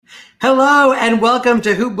Hello and welcome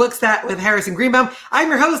to Who Books That with Harrison Greenbaum. I'm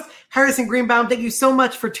your host, Harrison Greenbaum. Thank you so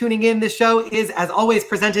much for tuning in. This show is, as always,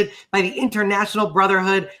 presented by the International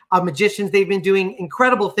Brotherhood of Magicians. They've been doing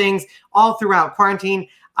incredible things all throughout quarantine.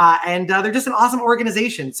 And they're just an awesome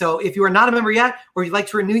organization. So if you are not a member yet, or you'd like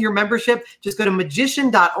to renew your membership, just go to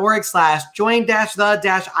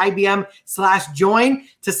magician.org/join-the-IBM/join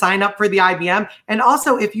to sign up for the IBM. And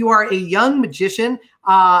also, if you are a young magician,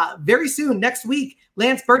 very soon, next week,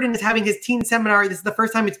 Lance Burton is having his teen seminar. This is the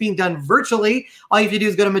first time it's being done virtually. All you have to do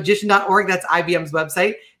is go to magician.org, that's IBM's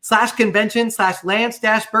website,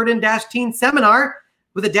 /convention/Lance-Burton-teen seminar,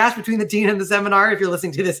 with a dash between the teen and the seminar if you're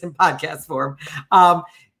listening to this in podcast form.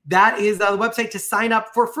 That is the website to sign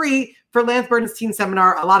up for free for Lance Burton's teen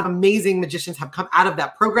seminar. A lot of amazing magicians have come out of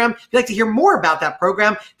that program. If you'd like to hear more about that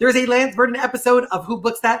program, there's a Lance Burton episode of Who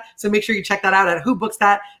Books That, so make sure you check that out at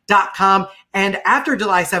whobooksthat.com. And after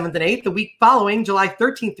July 7th and 8th, the week following, July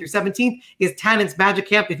 13th through 17th, is Tannen's Magic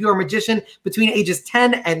Camp. If you are a magician between ages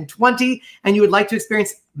 10 and 20 and you would like to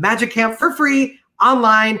experience Magic Camp for free,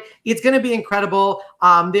 online, it's going to be incredible.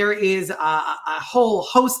 There is a whole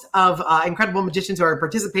host of incredible magicians who are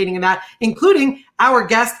participating in that, including our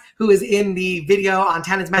guest who is in the video on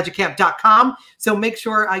tannensmagiccamp.com. So make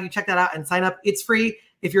sure you check that out and sign up. It's free.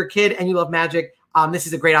 If you're a kid and you love magic, this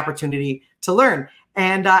is a great opportunity to learn.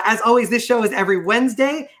 And as always, this show is every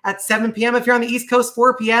Wednesday at 7 p.m. If you're on the East Coast,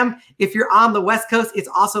 4 p.m. If you're on the West Coast, it's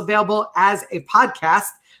also available as a podcast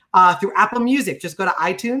through Apple Music. Just go to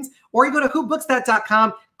iTunes or you go to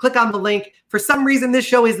whobooksthat.com, click on the link. For some reason, this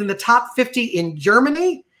show is in the top 50 in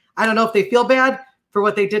Germany. I don't know if they feel bad for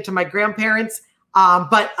what they did to my grandparents,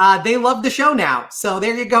 but they love the show now. So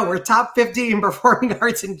there you go. We're top 50 in performing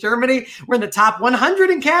arts in Germany. We're in the top 100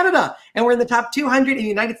 in Canada, and we're in the top 200 in the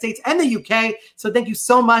United States and the UK. So thank you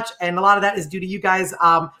so much. And a lot of that is due to you guys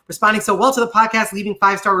responding so well to the podcast, leaving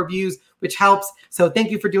 5-star reviews, which helps. So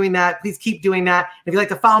thank you for doing that. Please keep doing that. If you'd like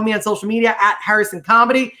to follow me on social media at Harrison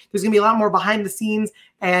Comedy, there's going to be a lot more behind the scenes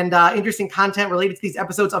and interesting content related to these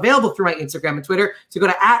episodes available through my Instagram and Twitter. So go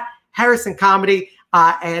to at Harrison Comedy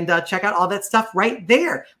and check out all that stuff right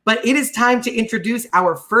there. But it is time to introduce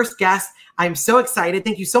our first guest. I'm so excited.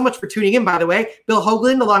 Thank you so much for tuning in, by the way. Bill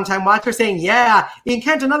Hoagland, a longtime watcher, saying, yeah. Ian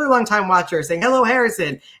Kent, another longtime watcher, saying, hello,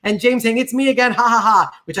 Harrison. And James saying, it's me again, ha, ha,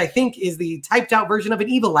 ha, which I think is the typed out version of an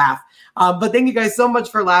evil laugh. But thank you guys so much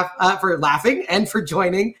for laughing and for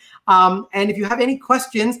joining. And if you have any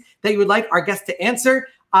questions that you would like our guest to answer,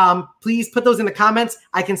 please put those in the comments.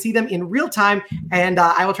 I can see them in real time, and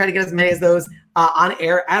I will try to get as many of those on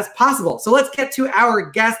air as possible. So let's get to our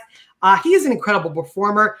guest. He is an incredible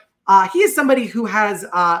performer. He is somebody who has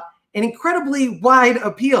an incredibly wide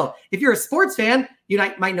appeal. If you're a sports fan, you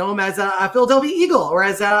might know him as a Philadelphia Eagle or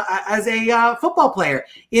as a football player.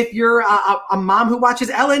 If you're a mom who watches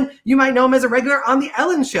Ellen, you might know him as a regular on the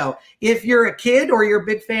Ellen Show. If you're a kid or you're a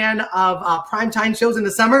big fan of primetime shows in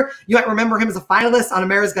the summer, you might remember him as a finalist on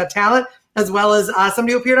America's Got Talent, as well as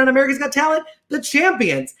somebody who appeared on America's Got Talent, The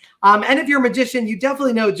Champions. And if you're a magician, you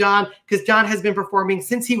definitely know John, because John has been performing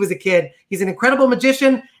since he was a kid. He's an incredible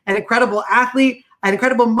magician, an incredible athlete, an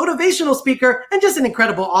incredible motivational speaker, and just an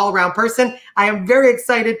incredible all-around person. I am very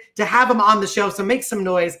excited to have him on the show, so make some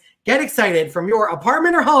noise. Get excited from your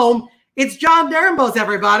apartment or home. It's John Darrenbos,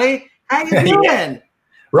 everybody. How you doing? Yeah.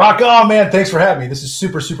 Rock on, man. Thanks for having me. This is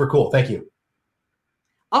super, super cool. Thank you.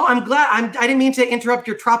 Oh, I'm glad. I didn't mean to interrupt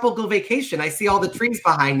your tropical vacation. I see all the trees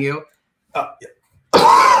behind you.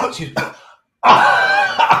 Excuse me.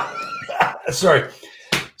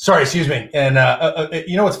 Sorry, excuse me. And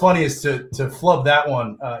you know what's funny is to flub that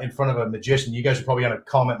one in front of a magician. You guys are probably going to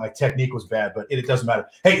comment my technique was bad, but it doesn't matter.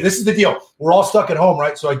 Hey, this is the deal. We're all stuck at home,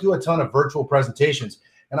 right? So I do a ton of virtual presentations.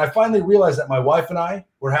 And I finally realized that my wife and I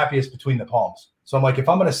were happiest between the palms. So I'm like, if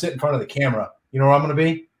I'm going to sit in front of the camera, you know where I'm going to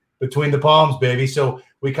be? Between the palms, baby. So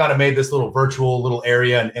we kind of made this little virtual little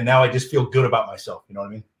area. And now I just feel good about myself. You know what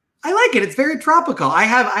I mean? I like it. It's very tropical. I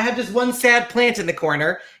have just one sad plant in the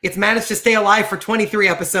corner. It's managed to stay alive for 23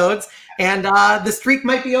 episodes, and the streak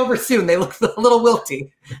might be over soon. They look a little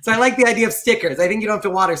wilty. So I like the idea of stickers. I think you don't have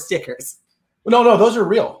to water stickers. No, those are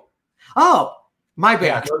real. Oh, my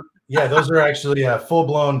bad. Yeah, those are actually full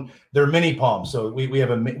blown. They're mini palms. So we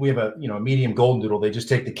have a medium golden doodle. They just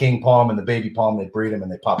take the king palm and the baby palm, they breed them, and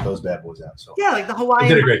they pop those bad boys out. So yeah, like the Hawaiian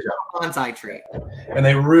did a great job. Bonsai tree. And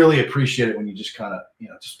they really appreciate it when you just kind of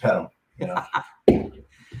just pet them.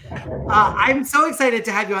 I'm so excited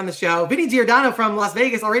to have you on the show. Vinny Giordano from Las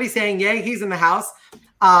Vegas already saying yay. He's in the house.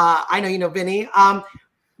 I know you know Vinny.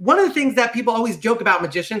 One of the things that people always joke about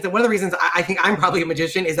magicians, and one of the reasons I think I'm probably a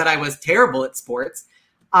magician, is that I was terrible at sports.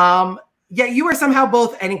 Yeah, you are somehow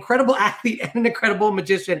both an incredible athlete and an incredible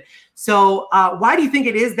magician. So why do you think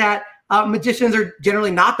it is that magicians are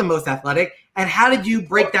generally not the most athletic? And how did you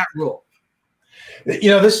break that rule?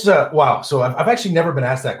 This is wow. So I've actually never been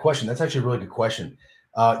asked that question. That's actually a really good question.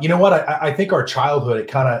 You know what? I think our childhood, it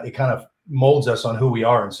kind of molds us on who we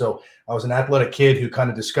are. And so I was an athletic kid who kind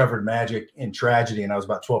of discovered magic in tragedy, and I was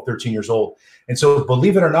about 12, 13 years old. And so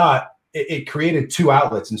believe it or not, it created two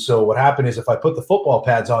outlets. And so what happened is if I put the football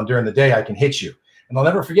pads on during the day, I can hit you. And I'll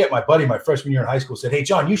never forget my buddy, my freshman year in high school, said, "Hey,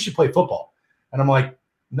 John, you should play football." And I'm like,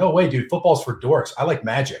 "No way, dude. Football's for dorks. I like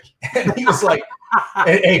magic." And he was like,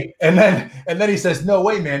 "Hey," and then he says, "No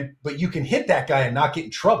way, man, but you can hit that guy and not get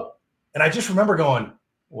in trouble." And I just remember going,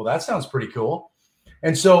 "Well, that sounds pretty cool."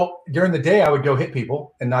 And so during the day, I would go hit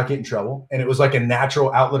people and not get in trouble. And it was like a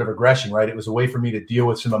natural outlet of aggression, right? It was a way for me to deal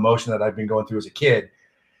with some emotion that I'd been going through as a kid.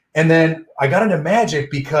 And then I got into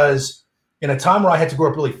magic because in a time where I had to grow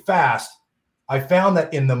up really fast, I found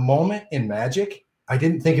that in the moment in magic, I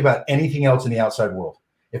didn't think about anything else in the outside world.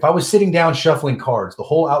 If I was sitting down shuffling cards, the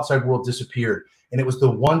whole outside world disappeared. And it was the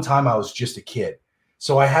one time I was just a kid.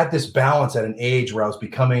 So I had this balance at an age where I was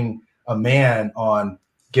becoming a man on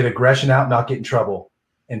get aggression out, not get in trouble,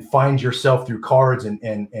 and find yourself through cards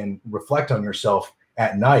and reflect on yourself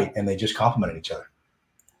at night. And they just complemented each other.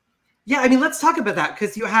 Yeah, I mean, let's talk about that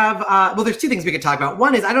because you have well, there's two things we could talk about.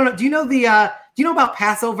 One is I don't know. Do you know about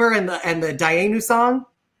Passover and the Dayenu song?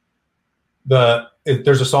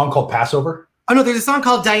 There's a song called Passover. Oh no, there's a song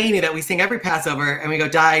called Dayenu that we sing every Passover, and we go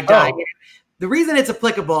die. Oh. The reason it's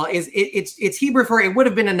applicable is it's Hebrew for "it would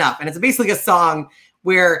have been enough," and it's basically a song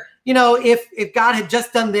where if God had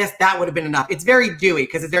just done this, that would have been enough. It's very Jewy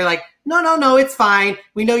because they're like, no, it's fine.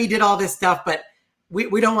 We know you did all this stuff, but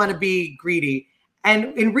we don't want to be greedy.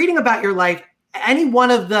 And in reading about your life, any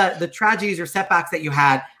one of the tragedies or setbacks that you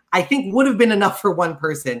had, I think would have been enough for one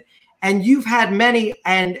person. And you've had many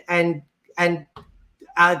and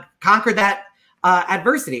conquered that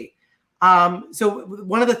adversity. So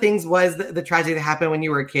one of the things was the tragedy that happened when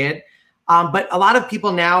you were a kid. But a lot of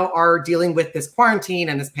people now are dealing with this quarantine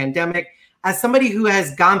and this pandemic. As somebody who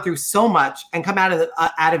has gone through so much and come out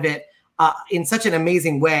of it in such an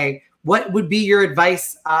amazing way, what would be your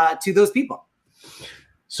advice to those people?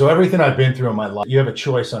 So everything I've been through in my life, you have a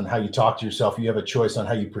choice on how you talk to yourself. You have a choice on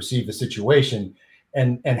how you perceive the situation.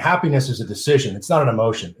 And happiness is a decision. It's not an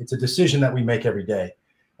emotion. It's a decision that we make every day.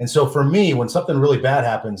 And so for me, when something really bad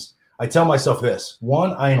happens, I tell myself this: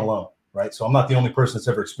 one, I ain't alone, right? So I'm not the only person that's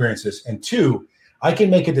ever experienced this. And two, I can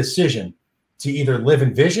make a decision to either live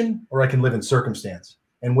in vision or I can live in circumstance.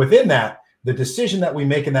 And within that, the decision that we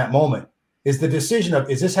make in that moment is the decision of,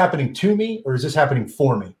 is this happening to me or is this happening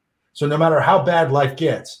for me? So no matter how bad life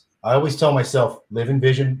gets, I always tell myself, live in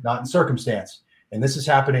vision, not in circumstance. And this is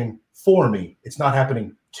happening for me. It's not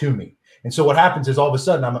happening to me. And so what happens is all of a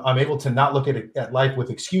sudden I'm able to not look at life with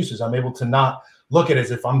excuses. I'm able to not look at it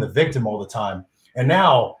as if I'm the victim all the time. And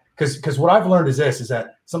now, because what I've learned is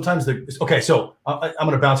that sometimes so I'm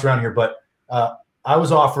going to bounce around here, but I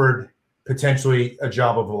was offered potentially a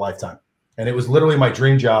job of a lifetime. And it was literally my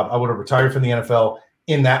dream job. I would have retired from the NFL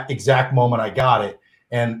in that exact moment I got it.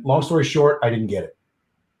 And long story short, I didn't get it.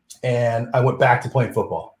 And I went back to playing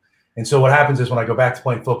football. And so what happens is when I go back to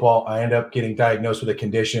playing football, I end up getting diagnosed with a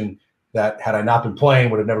condition that had I not been playing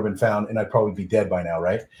would have never been found, and I'd probably be dead by now,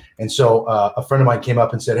 right? And so a friend of mine came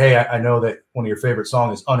up and said, "Hey, I know that one of your favorite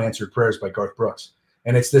songs is Unanswered Prayers by Garth Brooks."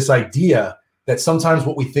 And it's this idea that sometimes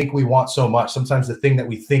what we think we want so much, sometimes the thing that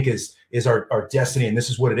we think is our destiny and this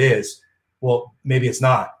is what it is, well, maybe it's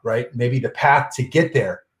not, right? Maybe the path to get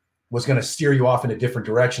there was going to steer you off in a different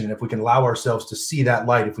direction. And if we can allow ourselves to see that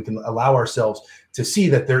light, if we can allow ourselves to see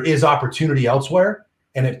that there is opportunity elsewhere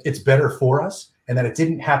and it's better for us and that it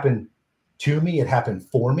didn't happen to me, it happened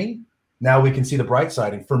for me. Now we can see the bright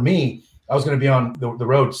side. And for me, I was going to be on the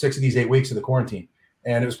road 6 of these 8 weeks of the quarantine.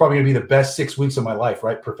 And it was probably going to be the best 6 weeks of my life,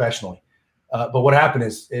 right? Professionally. But what happened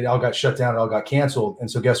is it all got shut down. It all got canceled. And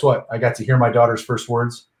so guess what? I got to hear my daughter's first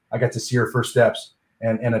words. I got to see her first steps.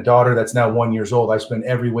 And a daughter that's now 1 year old. I spend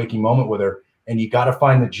every waking moment with her. And you got to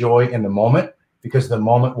find the joy in the moment because the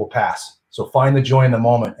moment will pass. So find the joy in the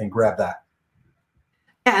moment and grab that.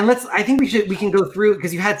 Yeah, and I think we can go through,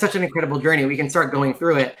 because you had such an incredible journey. We can start going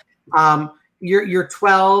through it. You're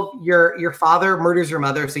 12, your father murders your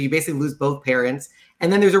mother. So you basically lose both parents.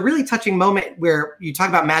 And then there's a really touching moment where you talk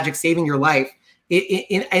about magic saving your life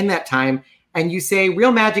in that time. And you say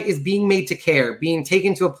real magic is being made to care, being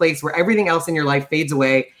taken to a place where everything else in your life fades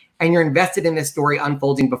away and you're invested in this story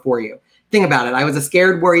unfolding before you. Think about it. I was a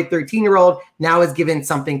scared, worried 13-year-old, now is given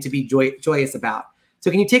something to be joyous about.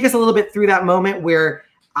 So can you take us a little bit through that moment where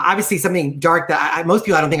obviously something dark that most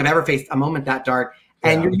people, I don't think have ever faced a moment that dark.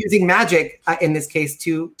 And you're using magic in this case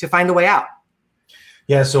to find a way out.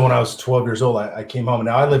 Yeah. So when I was 12 years old, I came home, and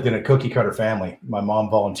now I lived in a cookie cutter family. My mom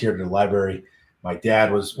volunteered at the library. My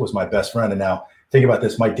dad was my best friend. And now think about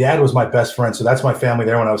this. My dad was my best friend. So that's my family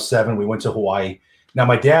there. When I was 7, we went to Hawaii. Now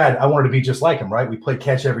my dad, I wanted to be just like him, right? We played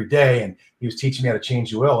catch every day, and he was teaching me how to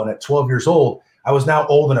change the oil. And at 12 years old, I was now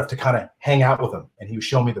old enough to kind of hang out with him, and he was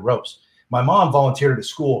showing me the ropes. My mom volunteered at a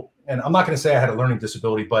school, and I'm not going to say I had a learning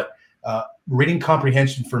disability, but reading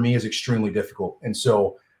comprehension for me is extremely difficult. And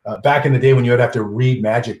so back in the day when you would have to read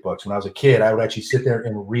magic books, when I was a kid, I would actually sit there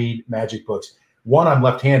and read magic books. One, I'm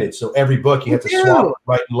left-handed, so every book you have to swap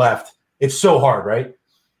right and left. It's so hard, right?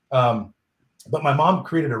 But my mom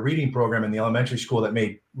created a reading program in the elementary school that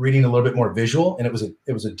made reading a little bit more visual, and it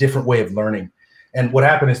was a different way of learning. And what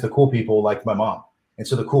happened is the cool people liked my mom, and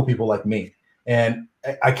so the cool people liked me. And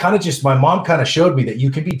I kind of my mom kind of showed me that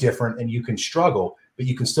you can be different and you can struggle, but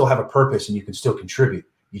you can still have a purpose and you can still contribute.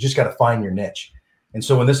 You just got to find your niche. And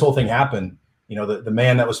so when this whole thing happened, you know, the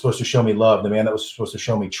man that was supposed to show me love, the man that was supposed to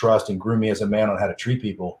show me trust and groom me as a man on how to treat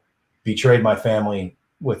people, betrayed my family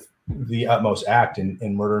with the utmost act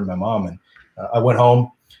in murdering my mom. And I went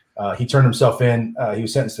home. He turned himself in. He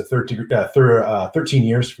was sentenced to 13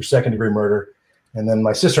 years for second-degree murder. And then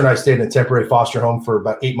my sister and I stayed in a temporary foster home for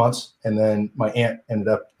about 8 months. And then my aunt ended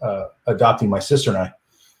up adopting my sister and I.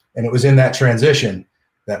 And it was in that transition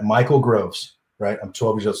that Michael Groves, right? I'm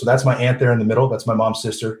 12 years old. So that's my aunt there in the middle. That's my mom's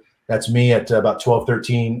sister. That's me at about 12,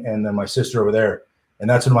 13, and then my sister over there. And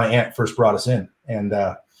that's when my aunt first brought us in. And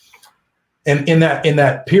in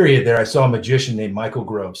that period there, I saw a magician named Michael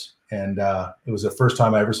Groves. And it was the first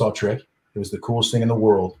time I ever saw a trick. It was the coolest thing in the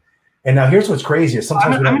world. And now here's what's crazy is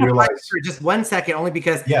sometimes we don't realize. For just 1 second, only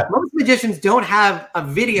because most magicians don't have a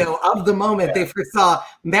video of the moment they first saw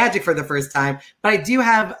magic for the first time. But I do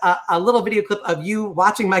have a little video clip of you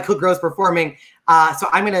watching Michael Groves performing. So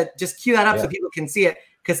I'm going to just cue that up so people can see it,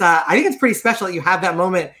 because I think it's pretty special that you have that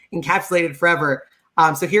moment encapsulated forever.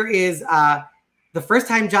 So here is the first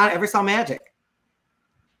time John ever saw magic.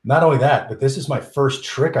 Not only that, but this is my first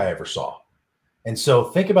trick I ever saw. And so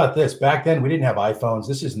think about this. Back then, we didn't have iPhones.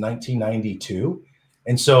 This is 1992.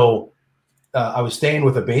 And so I was staying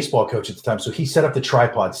with a baseball coach at the time. So he set up the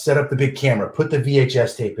tripod, set up the big camera, put the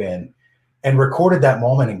VHS tape in, and recorded that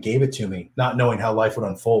moment and gave it to me, not knowing how life would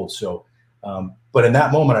unfold. So, but in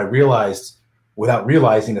that moment, I realized, without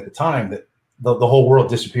realizing at the time, that the whole world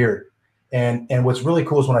disappeared. And what's really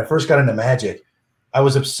cool is when I first got into magic, I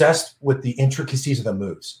was obsessed with the intricacies of the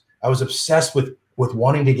moves. I was obsessed with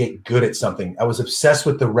wanting to get good at something. I was obsessed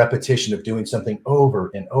with the repetition of doing something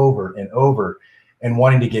over and over and over and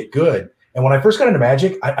wanting to get good. And when I first got into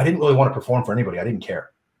magic, I didn't really want to perform for anybody. I didn't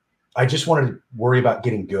care. I just wanted to worry about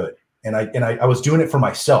getting good. And I was doing it for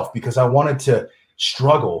myself because I wanted to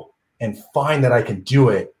struggle and find that I can do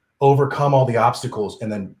it, overcome all the obstacles,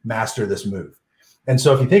 and then master this move. And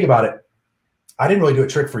so if you think about it, I didn't really do a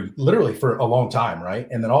trick for a long time, right?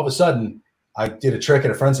 And then all of a sudden, I did a trick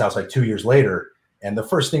at a friend's house like 2 years later. And the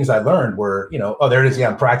first things I learned were, oh, there it is. Yeah,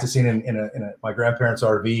 I'm practicing in my grandparents'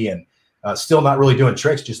 RV and still not really doing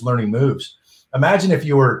tricks, just learning moves. Imagine if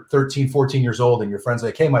you were 13, 14 years old and your friend's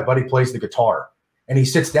like, hey, my buddy plays the guitar. And he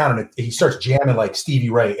sits down and he starts jamming like Stevie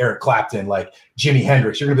Ray, Eric Clapton, like Jimi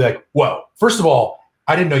Hendrix. You're going to be like, whoa, first of all,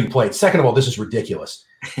 I didn't know you played. Second of all, this is ridiculous.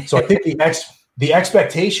 So I think the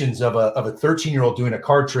expectations of a 13-year-old doing a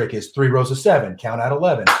card trick is 3 rows of 7, count out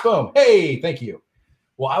 11, boom, hey, thank you.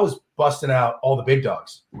 Well, I was busting out all the big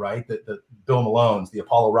dogs, right? The Bill Malones, the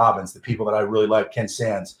Apollo Robbins, the people that I really liked, Ken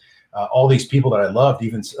Sands, all these people that I loved,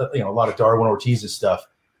 even a lot of Darwin Ortiz's stuff.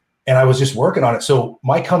 And I was just working on it. So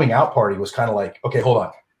my coming out party was kind of like, okay, hold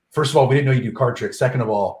on. First of all, we didn't know you do card tricks. Second of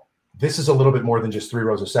all, this is a little bit more than just 3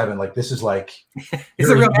 rows of 7. Like this is like, this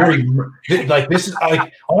is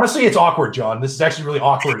like, honestly, it's awkward, John. This is actually really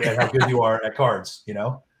awkward at how good you are at cards,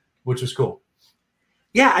 which was cool.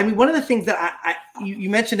 Yeah, I mean, one of the things that you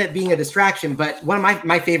mentioned it being a distraction, but one of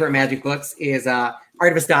my favorite magic books is Art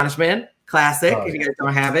of Astonishment, classic, if you guys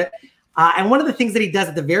don't have it. And one of the things that he does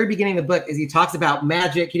at the very beginning of the book is he talks about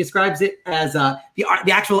magic. He describes it as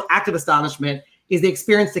the actual act of astonishment is they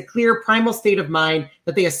experience the clear primal state of mind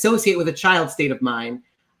that they associate with a child's state of mind.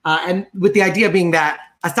 And with the idea being that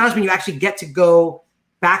astonishment, you actually get to go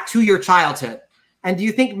back to your childhood. And do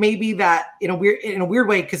you think maybe that in a weird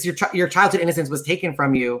way, because your childhood innocence was taken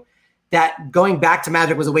from you, that going back to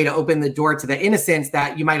magic was a way to open the door to the innocence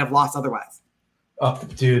that you might have lost otherwise?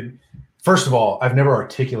 Dude, first of all, I've never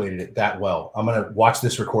articulated it that well. I'm going to watch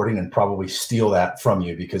this recording and probably steal that from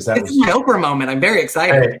you because this was my Oprah moment. I'm very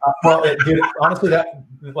excited. Hey, dude, honestly,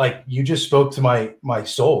 like you just spoke to my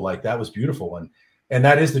soul. Like that was beautiful. And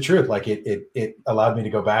that is the truth. Like it allowed me to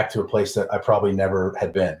go back to a place that I probably never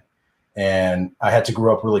had been. And I had to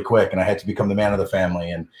grow up really quick, and I had to become the man of the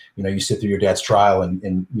family. And, you know, you sit through your dad's trial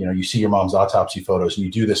and, you know, you see your mom's autopsy photos, and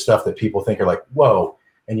you do this stuff that people think are like, whoa,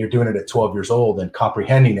 and you're doing it at 12 years old and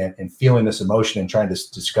comprehending it and feeling this emotion and trying to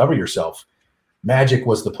discover yourself. Magic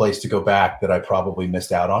was the place to go back that I probably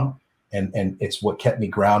missed out on. And it's what kept me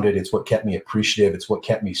grounded. It's what kept me appreciative. It's what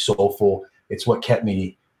kept me soulful. It's what kept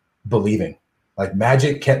me believing. Like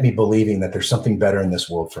magic kept me believing that there's something better in this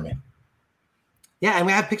world for me. Yeah, and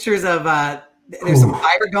we have pictures of there's some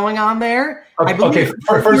fire going on there. Okay,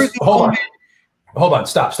 first, hold on,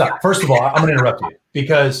 stop. First of all, I'm going to interrupt you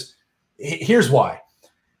because here's why.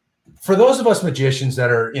 For those of us magicians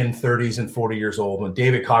that are in 30s and 40 years old, when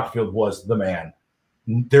David Copperfield was the man,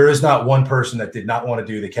 there is not one person that did not want to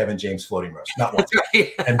do the Kevin James floating roast. Not one.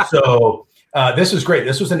 Right. And so this was great.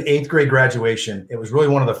 This was an 8th grade graduation. It was really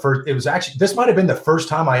one of the first. It was actually, this might have been the first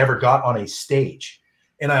time I ever got on a stage.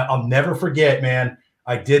 And I'll never forget, man,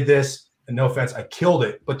 I did this, and no offense, I killed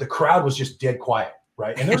it, but the crowd was just dead quiet,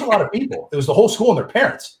 right? And there's a lot of people. It was the whole school and their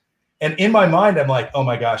parents. And in my mind, I'm like, oh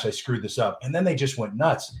my gosh, I screwed this up. And then they just went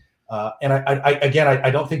nuts. And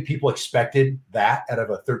I don't think people expected that out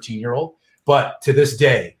of a 13-year-old. But to this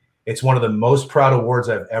day, it's one of the most proud awards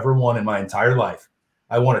I've ever won in my entire life.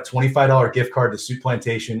 I won a $25 gift card to Suit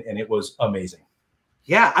Plantation, and it was amazing.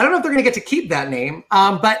 Yeah, I don't know if they're going to get to keep that name,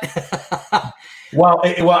 but...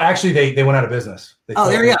 Well, actually, they went out of business.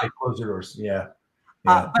 There you go. They closed their doors. Yeah.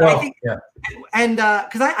 But I think, and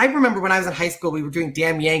because I remember when I was in high school, we were doing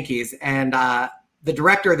Damn Yankees, and the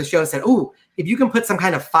director of the show said, "Ooh, if you can put some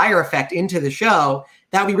kind of fire effect into the show,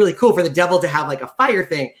 that would be really cool for the devil to have like a fire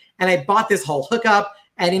thing." And I bought this whole hookup,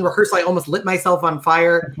 and in rehearsal, I almost lit myself on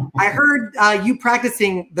fire. I heard you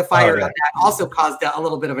practicing the fire that also caused a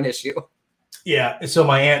little bit of an issue. Yeah. So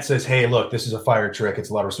my aunt says, "Hey, look, this is a fire trick. It's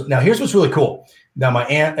a lot of." Now, here's what's really cool. Now, my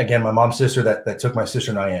aunt, again, my mom's sister that took my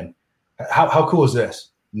sister and I in. How cool is this?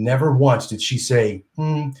 Never once did she say,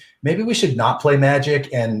 maybe we should not play magic,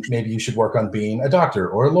 and maybe you should work on being a doctor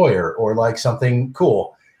or a lawyer or like something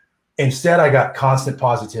cool. Instead, I got constant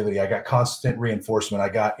positivity. I got constant reinforcement. I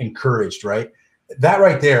got encouraged, right? That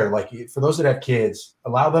right there, like for those that have kids,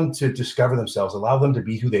 allow them to discover themselves, allow them to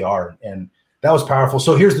be who they are. And that was powerful.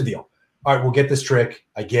 So here's the deal. All right, we'll get this trick.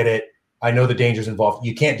 I get it. I know the dangers involved.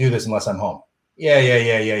 You can't do this unless I'm home.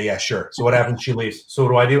 Yeah, sure. So what happens? She leaves.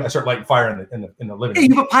 So what do? I start lighting fire in the living room.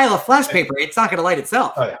 You have a pile of flash paper. It's not going to light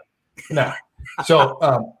itself. Oh, yeah. No.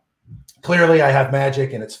 So clearly I have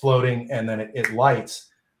magic, and it's floating, and then it lights.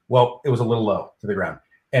 Well, it was a little low to the ground,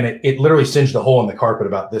 and it literally singed a hole in the carpet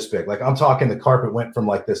about this big. Like I'm talking, the carpet went from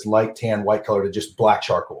like this light tan white color to just black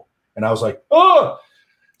charcoal. And I was like, oh!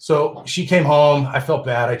 So she came home. I felt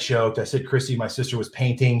bad. I choked. I said, Chrissy, my sister was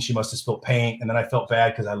painting. She must have spilled paint. And then I felt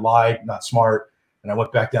bad because I lied, not smart. And I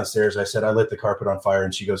went back downstairs. I said, I lit the carpet on fire.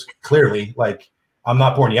 And she goes, clearly, like, I'm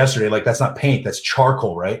not born yesterday. Like, that's not paint. That's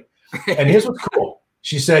charcoal, right? And here's what's cool.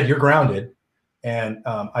 She said, you're grounded. And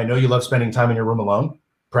I know you love spending time in your room alone,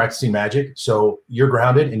 practicing magic. So you're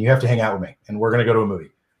grounded, and you have to hang out with me. And we're going to go to a movie.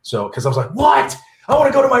 So, because I was like, what? I want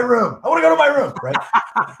to go to my room.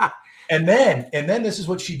 Right? And then this is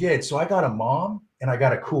what she did. So I got a mom and I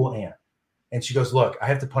got a cool aunt. And she goes, look, I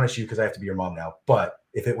have to punish you because I have to be your mom now. But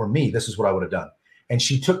if it were me, this is what I would have done. And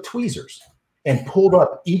she took tweezers and pulled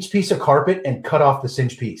up each piece of carpet and cut off the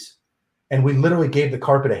singed piece. And we literally gave the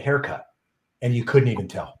carpet a haircut, and you couldn't even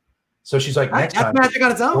tell. So she's like, next time. That's magic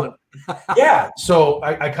on its own. Yeah. So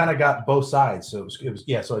I kind of got both sides. So it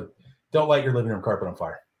was, so don't light your living room carpet on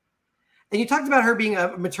fire. And you talked about her being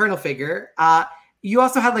a maternal figure. You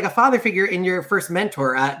also had like a father figure in your first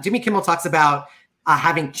mentor. Jimmy Kimmel talks about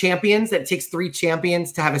having champions, that it takes 3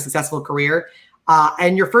 champions to have a successful career.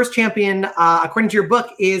 And your first champion, according to your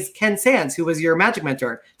book, is Ken Sands, who was your magic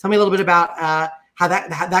mentor. Tell me a little bit about how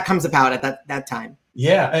that comes about at that time.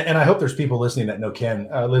 Yeah, and I hope there's people listening that know Ken.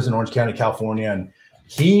 Lives in Orange County, California. And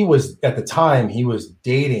he was, at the time, he was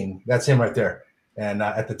dating, that's him right there. And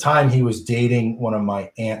at the time, he was dating one of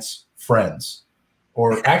my aunt's friends.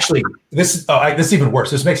 Or actually, this is even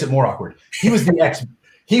worse. This makes it more awkward. He was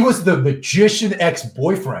the magician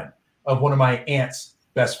ex-boyfriend of one of my aunt's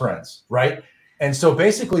best friends, right? And so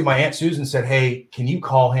basically my Aunt Susan said, hey, can you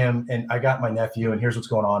call him? And I got my nephew, and here's what's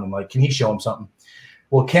going on. And like, can he show him something?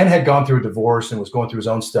 Well, Ken had gone through a divorce and was going through his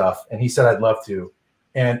own stuff. And he said, I'd love to.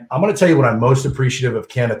 And I'm going to tell you what I'm most appreciative of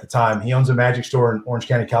Ken at the time. He owns a magic store in Orange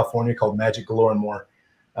County, California called Magic Galore and More.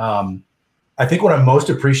 I think what I'm most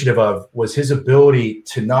appreciative of was his ability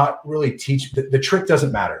to not really teach. The trick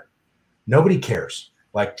doesn't matter. Nobody cares.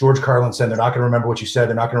 Like George Carlin said, they're not going to remember what you said.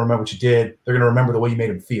 They're not going to remember what you did. They're going to remember the way you made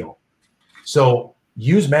them feel. So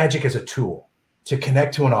use magic as a tool to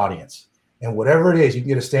connect to an audience. And whatever it is, you can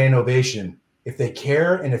get a standing ovation if they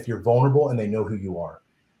care and if you're vulnerable and they know who you are.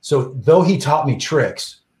 So though he taught me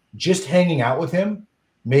tricks, just hanging out with him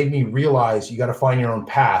made me realize you got to find your own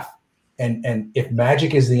path. And if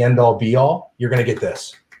magic is the end all be all, you're going to get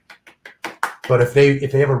this. But if they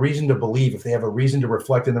have a reason to believe, if they have a reason to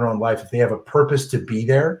reflect in their own life, if they have a purpose to be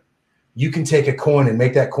there, you can take a coin and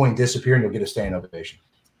make that coin disappear and you'll get a standing ovation.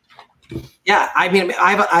 Yeah, I mean,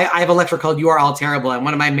 I have a lecture called "You Are All Terrible," and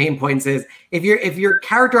one of my main points is if your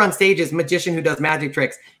character on stage is magician who does magic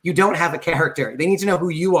tricks, you don't have a character. They need to know who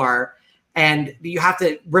you are, and you have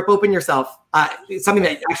to rip open yourself. Something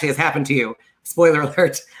that actually has happened to you. Spoiler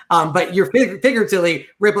alert! But you're figuratively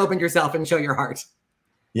rip open yourself and show your heart.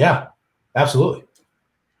 Yeah, absolutely.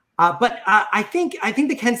 But I think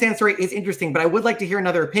the Ken Sands story is interesting, but I would like to hear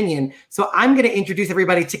another opinion. So I'm going to introduce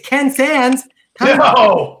everybody to Ken Sands.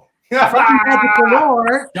 No!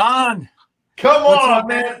 John, come on,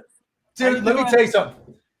 man. Dude, let me tell you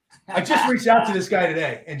something. I just reached out to this guy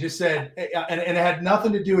today and just said, and it had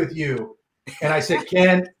nothing to do with you. And I said,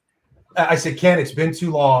 Ken, it's been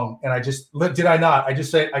too long. And I just want to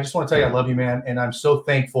tell you I love you, man. And I'm so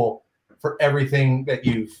thankful for everything that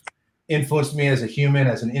you've influenced me as a human,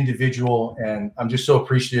 as an individual. And I'm just so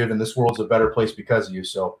appreciative. And this world's a better place because of you.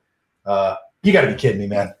 So you got to be kidding me,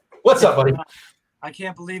 man. What's up, buddy? I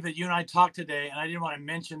can't believe that you and I talked today, and I didn't want to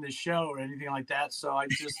mention the show or anything like that. So I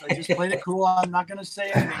just played it cool. I'm not going to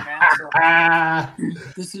say anything, man. So,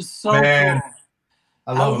 this is so man, cool.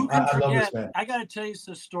 I love him. I love this man. I got to tell you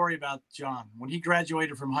the story about John. When he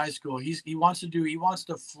graduated from high school, he wants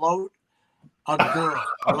to float a girl,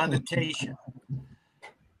 a levitation.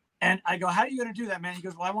 And I go, how are you going to do that, man? He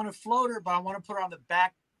goes, well, I want to float her, but I want to put her on the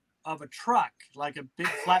back of a truck, like a big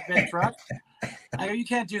flatbed truck. I go, you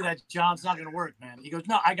can't do that, John. It's not going to work, man. He goes,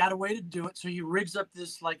 no, I got a way to do it. So he rigs up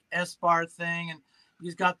this like S-bar thing, and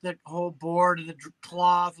he's got the whole board and the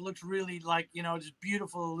cloth. It looks really like, just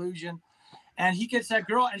beautiful illusion. And he gets that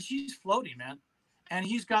girl, and she's floating, man. And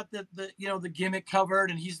he's got the gimmick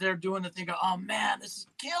covered, and he's there doing the thing. Go, oh man, this is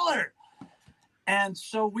killer. And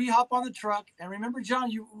so we hop on the truck, and remember,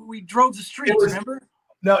 John, we drove the streets. Remember?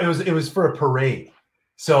 No, it was for a parade.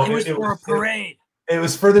 So it was for a parade. It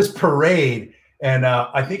was for this parade. And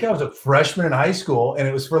I think I was a freshman in high school, and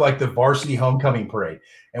it was for like the varsity homecoming parade.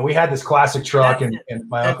 And we had this classic truck, and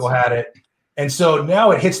my uncle had it. And so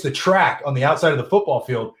now it hits the track on the outside of the football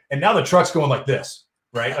field, and now the truck's going like this,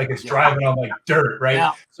 right? Like it's driving on like dirt, right?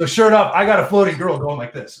 Yeah. So sure enough, I got a floating girl going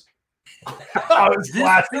like this.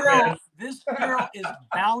 This girl is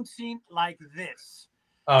bouncing like this.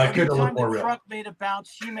 It couldn't look more real. The truck made a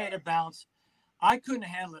bounce. She made a bounce. I couldn't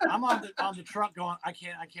handle it. I'm on the truck going, I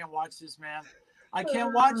can't watch this, man. I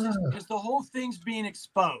can't watch this because the whole thing's being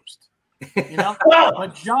exposed.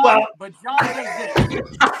 But John does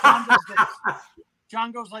this.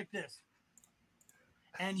 John goes like this.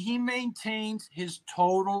 And he maintains his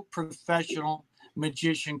total professional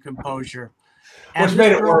magician composure. Which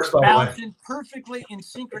made it worse, by the way. Bouncing perfectly in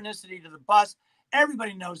synchronicity to the bus.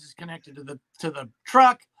 Everybody knows it's connected to the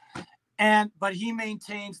truck. But he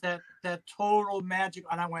maintains that total magic.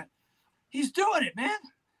 And I went, he's doing it, man.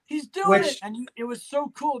 He's doing it. And it was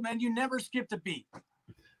so cool, man. You never skipped a beat.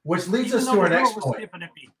 Which leads us to our next point.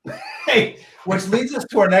 Which leads us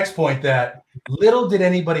to our next point that little did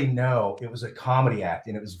anybody know it was a comedy act,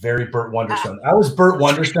 and it was very Burt Wonderstone. I was Burt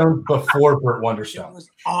Wonderstone before Burt Wonderstone. That's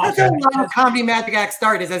how a lot of comedy magic acts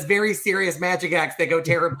start, is as very serious magic acts that go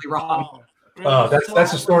terribly wrong.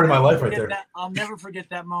 That's the story of my life right there. I'll never forget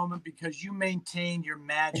that moment because you maintained your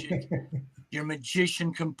magic, your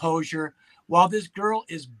magician composure, while this girl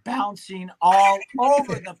is bouncing all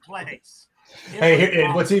over the place.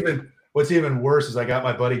 And what's even worse is I got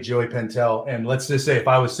my buddy Joey Pentel, and let's just say if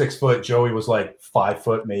I was 6 foot, Joey was like 5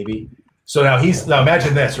 foot maybe. So now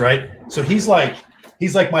imagine this, right? So he's like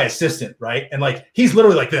my assistant, right? And like he's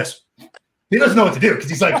literally like this. He doesn't know what to do because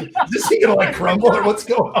he's like, is he gonna like crumble or what's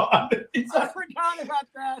going on? I forgot about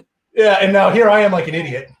that. Yeah, and now here I am like an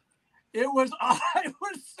idiot. It was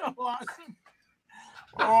so awesome.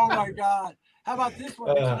 Oh my God. How about this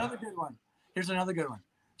one? Here's another good one.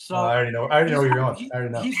 So I already know where you're going. I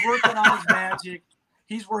already know. He's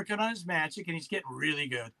working on his magic. And he's getting really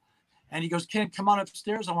good. And he goes, Ken, come on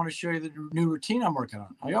upstairs. I want to show you the new routine I'm working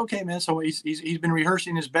on. I go, okay, man. So he's been rehearsing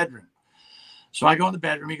in his bedroom. So I go in the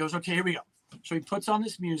bedroom. He goes, okay, here we go. So he puts on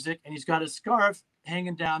this music, and he's got a scarf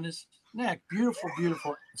hanging down his neck. Beautiful,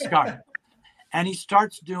 beautiful scarf. And he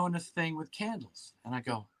starts doing a thing with candles. And I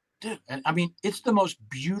go, dude, and I mean, it's the most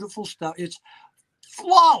beautiful stuff. It's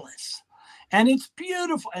flawless. And it's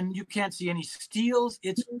beautiful. And you can't see any steals.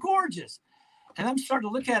 It's gorgeous. And I'm starting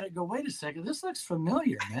to look at it and go, wait a second, this looks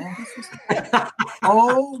familiar, man.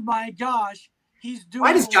 Oh my gosh. He's doing.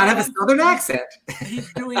 Why does John have a Southern accent?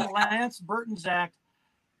 He's doing Lance Burton's act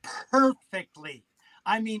perfectly.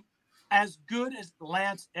 I mean, as good as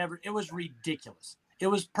Lance ever. It was ridiculous. It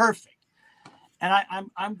was perfect. And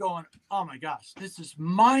I'm going, oh my gosh, this is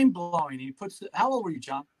mind blowing. He puts how old were you,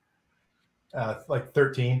 John? Like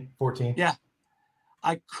 13, 14. Yeah.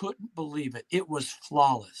 I couldn't believe it. It was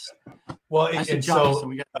flawless. Well, I said, John, so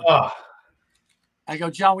we got. I go,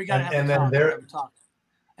 John, we got to have a talk.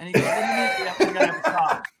 And he goes, what do you mean? We got to have a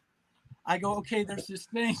talk. I go, okay, there's this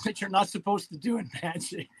thing that you're not supposed to do in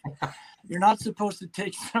magic. You're not supposed to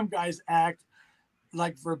take some guy's act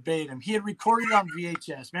like verbatim. He had recorded on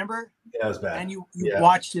VHS, remember? Yeah, it was bad. And you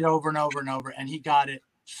watched it over and over and over, and he got it.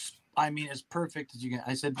 I mean, as perfect as you can.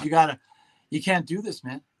 I said, you can't do this,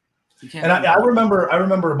 man. You can't. And I remember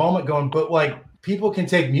a moment going, but like people can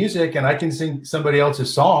take music and I can sing somebody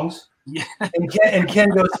else's songs. Yeah. And Ken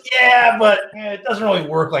goes, yeah, but it doesn't really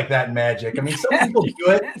work like that in magic. I mean, some people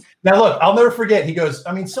do it. Now, look, I'll never forget. He goes,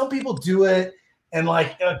 I mean, some people do it, and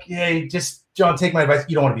like, okay, just John, take my advice.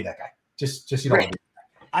 You don't want to be that guy. Just you don't want to be.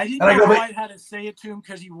 I didn't know quite how to say it to him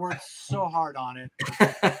because he worked so hard on it.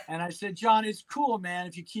 And I said, John, it's cool, man,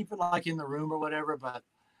 if you keep it like in the room or whatever, but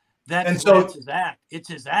that's his act. It's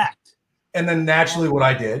his act. And then naturally what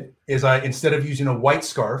I did is instead of using a white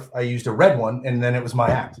scarf, I used a red one, and then it was my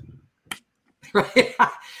act. Right.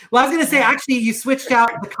 Well, I was going to say, actually, you switched out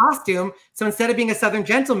the costume. So instead of being a Southern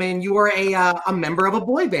gentleman, you were a member of a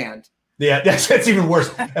boy band. Yeah, that's even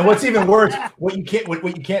worse. And what's even worse, what you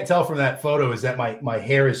can't tell from that photo is that my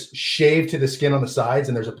hair is shaved to the skin on the sides,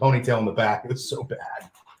 and there's a ponytail in the back. It was so bad.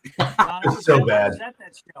 It's so bad.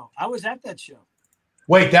 I was at that show.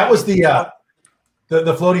 Wait, that was the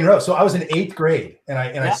floating rose. So I was in 8th grade, and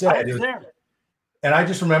I said it was there. And I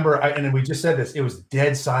just remember, and we just said this, it was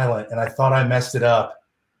dead silent, and I thought I messed it up.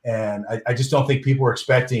 And I just don't think people were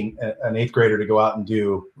expecting an 8th grader to go out and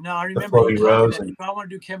do I remember the floating rose. If I want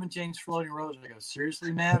to do Kevin James' floating rose, I go,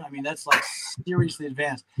 seriously, man? I mean, that's like seriously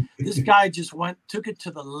advanced. This guy just took it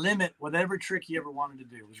to the limit, whatever trick he ever wanted to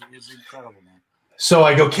do. It was incredible, man. So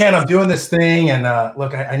I go, Ken, I'm doing this thing, and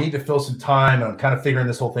look, I need to fill some time, and I'm kind of figuring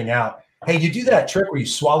this whole thing out. Hey, you do that trick where you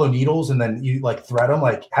swallow needles and then you like thread them?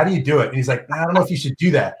 Like, how do you do it? And he's like, I don't know if you should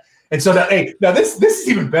do that. And so now this is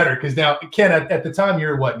even better because now, Ken, at the time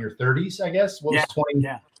you're what, in your 30s, I guess? What was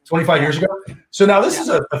 25 years ago? So now this is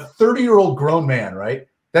a 30-year-old grown man, right?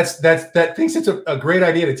 That thinks it's a great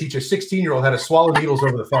idea to teach a 16-year-old how to swallow needles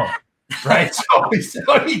over the phone, right?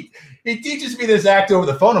 So he teaches me this act over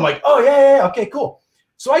the phone. I'm like, oh yeah, okay, cool.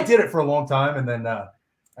 So I did it for a long time, and then I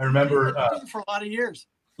remember for a lot of years.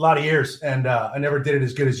 And I never did it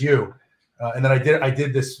as good as you. And then I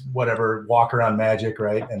did this whatever walk around magic,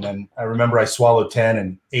 right? And then I remember I swallowed 10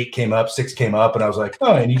 and 8 came up, 6 came up, and I was like,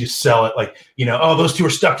 oh, and you just sell it like, oh, those 2 are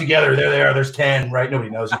stuck together. There they are. There's 10, right? Nobody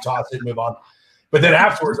knows. You toss it, move on. But then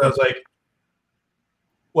afterwards, I was like,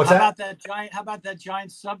 how about that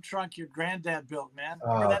giant sub trunk your granddad built, man?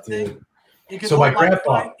 Remember that thing? So my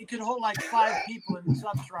grandpa, it could hold like 5 people in the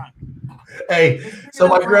sub trunk. Hey, so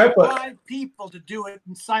my grandpa, 5 people to do it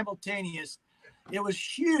in simultaneous. It was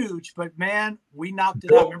huge, but man, we knocked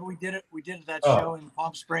it out. Remember we did it at that show in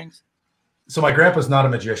Palm Springs. So my grandpa's not a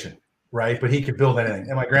magician, right? But he could build anything.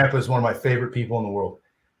 And my grandpa is one of my favorite people in the world.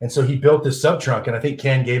 And so he built this sub trunk, and I think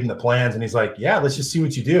Ken gave him the plans, and he's like, yeah, let's just see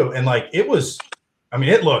what you do. And like, it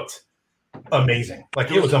looked amazing.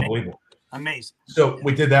 Like, it was unbelievable. Amazing. So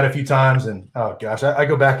we did that a few times, and oh gosh, I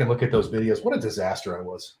go back and look at those videos. What a disaster I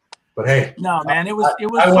was. But hey, no, man, it was.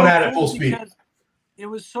 I went at it full speed. It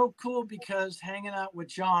was so cool because hanging out with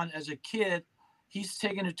John as a kid, he's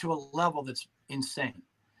taken it to a level that's insane.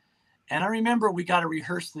 And I remember we got to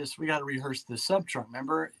rehearse this. We got to rehearse the sub trunk.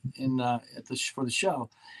 Remember for the show,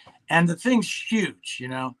 and the thing's huge,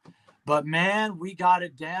 But man, we got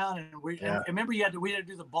it down, and and remember we had to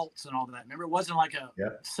do the bolts and all that. Remember, it wasn't like a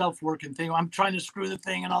self-working thing. I'm trying to screw the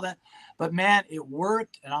thing and all that. But man, it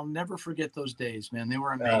worked, and I'll never forget those days, man. They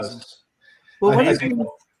were amazing. Well,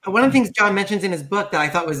 one of the things John mentions in his book that I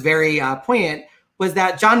thought was very poignant was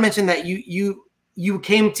that John mentioned that you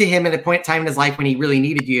came to him at a point in time in his life when he really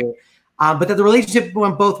needed you, but that the relationship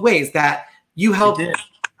went both ways. That you helped.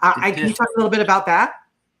 Can you talk a little bit about that?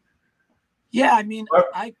 Yeah, I mean,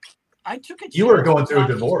 I took it. You were going through a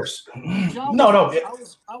divorce. No.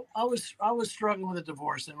 I was struggling with a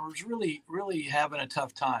divorce and was really, really having a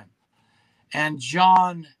tough time. And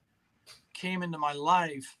John came into my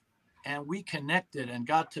life, and we connected and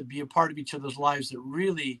got to be a part of each other's lives that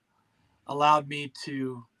really allowed me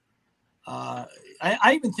to.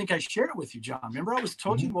 I even think I shared it with you, John. Remember, I was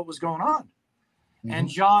told you what was going on, and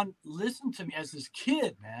John listened to me as this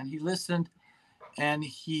kid. Man, he listened, and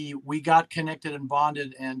we got connected and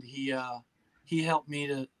bonded, and he helped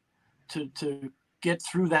me to get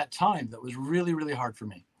through that time that was really, really hard for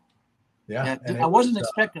me. Yeah, I wasn't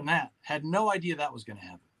expecting that. Had no idea that was going to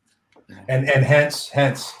happen. You know? And hence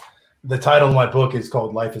the title of my book is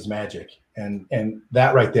called Life is Magic. And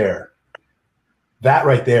that right there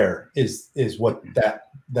is what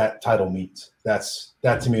that title means. That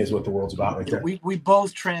to me is what the world's about right there. We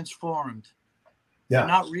both transformed. Yeah.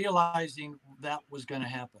 Not realizing that was going to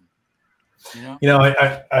happen.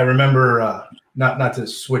 I remember not to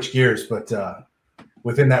switch gears, but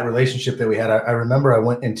within that relationship that we had, I remember I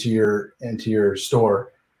went into your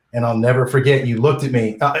store, and I'll never forget. You looked at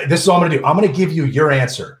me. This is all I'm going to do. I'm going to give you your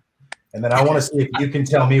answer, and then I want to see if you can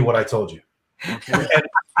tell me what I told you. Okay.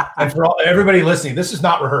 And for everybody listening, this is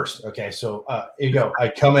not rehearsed. Okay, so here you go. I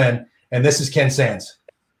come in, and this is Ken Sands.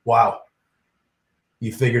 Wow,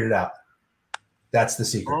 you figured it out. That's the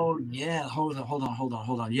secret. Oh yeah. Hold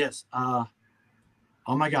on. Yes. Oh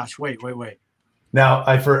my gosh. Wait. Now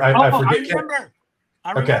I forget.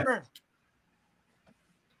 I remember.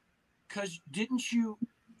 Because didn't you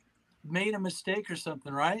made a mistake or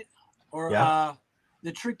something, right? Or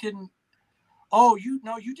the trick didn't. Oh, you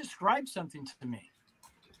described something to me,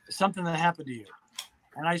 something that happened to you,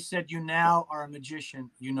 and I said, you now are a magician.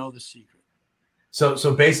 You know the secret.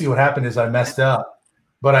 So basically, what happened is I messed up,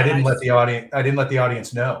 but I didn't let the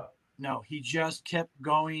audience know. No, he just kept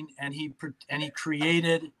going, and he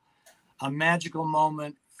created a magical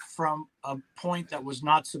moment from a point that was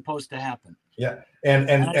not supposed to happen. Yeah, and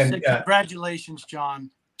I said, congratulations, John.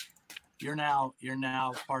 You're now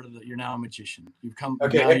part of you're now a magician. You've come.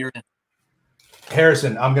 Okay. Now you're in.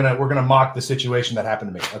 Harrison, we're gonna mock the situation that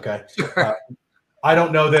happened to me. Okay. Sure. I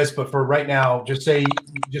don't know this, but for right now, just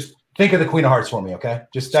think of the Queen of Hearts for me. Okay.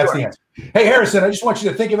 That's the answer. Hey, Harrison, I just want you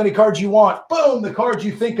to think of any cards you want. Boom. The card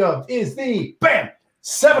you think of is the bam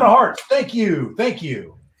 7 of Hearts. Thank you.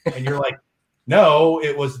 And you're like, no,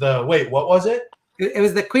 it was the wait. What was it? It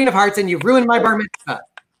was the Queen of Hearts, and you ruined my bar mitzvah.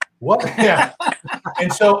 What? Yeah.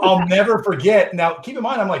 And so I'll never forget. Now, keep in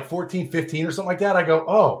mind, I'm like 14, 15 or something like that. I go,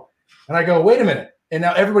 oh. And I go, wait a minute. And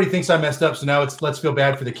now everybody thinks I messed up. So now it's let's feel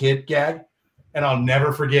bad for the kid gag. And I'll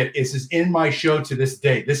never forget. This is in my show to this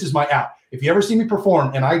day. This is my out. If you ever see me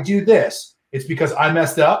perform and I do this, it's because I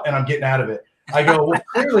messed up and I'm getting out of it. I go, well,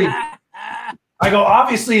 clearly,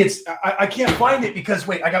 obviously I can't find it because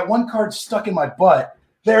wait, I got one card stuck in my butt.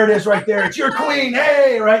 There it is right there. It's your queen.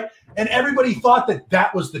 Hey, right. And everybody thought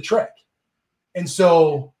that was the trick. And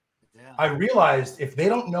so I realized if they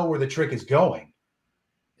don't know where the trick is going,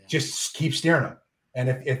 just keep steering them. And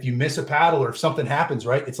if you miss a paddle or if something happens,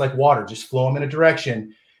 right, it's like water, just flow them in a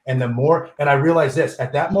direction. And I realized this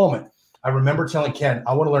at that moment, I remember telling Ken,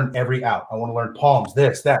 I want to learn every out. I want to learn palms,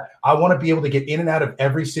 this, that. I want to be able to get in and out of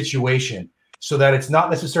every situation so that it's not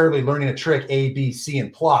necessarily learning a trick A, B, C,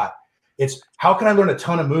 and plot. It's how can I learn a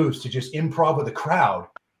ton of moves to just improv with the crowd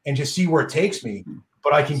and just see where it takes me,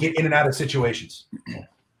 but I can get in and out of situations.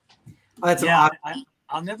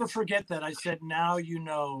 I'll never forget that. I said, now you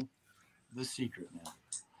know the secret now.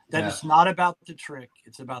 That it's not about the trick.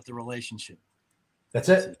 It's about the relationship. That's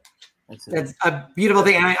it. That's a beautiful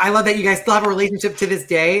thing. And I love that you guys still have a relationship to this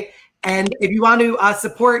day. And if you want to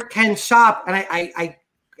support Ken's shop, and I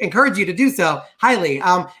encourage you to do so highly.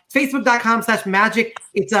 Facebook.com/magic.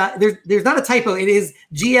 It's there's not a typo. It is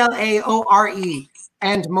GLAORE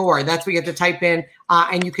and more. That's what you have to type in.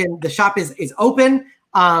 And the shop is open.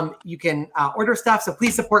 You can order stuff. So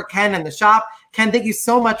please support Ken and the shop. Ken, thank you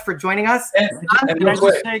so much for joining us.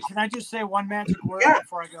 Can I just say one magic word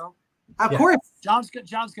before I go? Of course. John's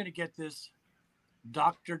going to get this.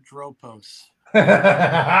 Dr. Dropos. Dr.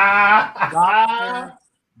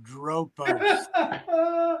 Dropos.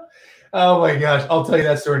 Oh my gosh. I'll tell you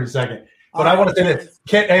that story in a second. But I want to say this.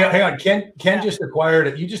 Ken, hang on. Ken just acquired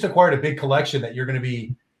a big collection that you're going to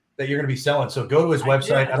be selling. So go to his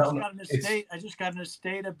website. I just got an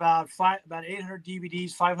estate about 800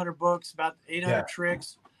 DVDs, 500 books, about 800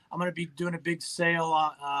 tricks. I'm going to be doing a big sale,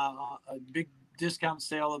 a big discount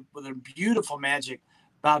sale with a beautiful magic,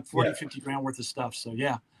 about 50 grand worth of stuff. So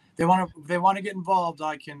if they want to get involved,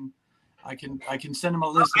 I can send them a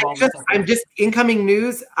list of all the stuff. I'm just incoming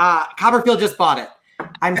news. Copperfield just bought it.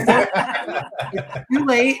 I'm so it's too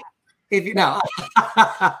late. If you know,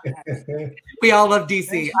 we all love DC.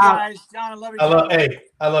 Thanks, guys. John, I love you.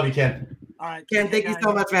 I love you, Ken. All right, Ken, thank you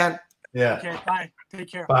so much, man. Yeah. Okay, bye.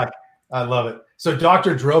 Take care. Bye. I love it. So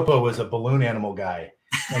Dr. Dropo was a balloon animal guy,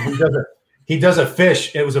 and He does a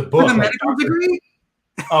fish. It was a book. With a medical degree?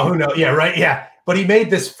 Oh, who knows? Yeah, right. Yeah. But he made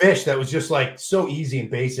this fish that was just like so easy and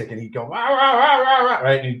basic. And he'd go, rah, rah, rah, rah, rah,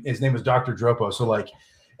 right? And his name was Dr. Dropo. So like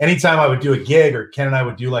anytime I would do a gig or Ken and I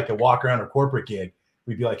would do like a walk around or corporate gig,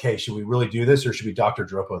 we'd be like, hey, should we really do this or should we Dr.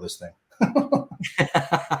 Dropo this thing?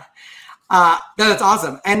 That's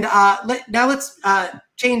awesome. And now let's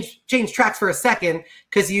change tracks for a second,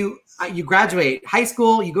 because you graduate high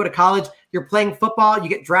school, you go to college, you're playing football, you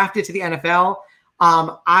get drafted to the NFL.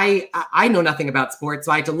 I know nothing about sports,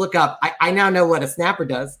 so I had to look up. I now know what a snapper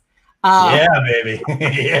does. Yeah, baby.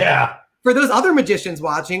 Yeah. For those other magicians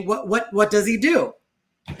watching, what does he do?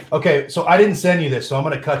 Okay, so I didn't send you this, so I'm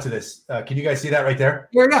going to cut to this. Can you guys see that right there?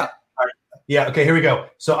 Here we go. All right. Yeah, okay, here we go.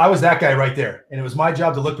 So I was that guy right there, and it was my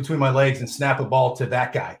job to look between my legs and snap a ball to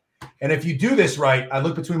that guy. And if you do this right, I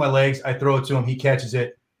look between my legs, I throw it to him, he catches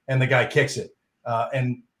it, and the guy kicks it.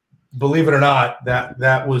 And believe it or not,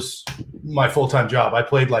 that was my full-time job. I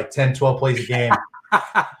played like 10, 12 plays a game.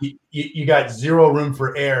 You got zero room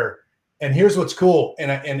for error. And here's what's cool.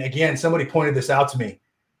 And again, somebody pointed this out to me.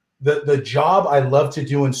 The job I love to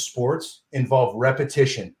do in sports involve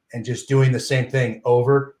repetition and just doing the same thing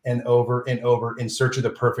over and over and over in search of the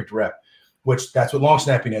perfect rep, which that's what long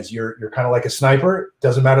snapping is. You're kind of like a sniper.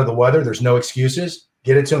 Doesn't matter the weather. There's no excuses.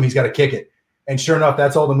 Get it to him. He's got to kick it. And sure enough,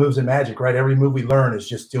 that's all the moves in magic, right? Every move we learn is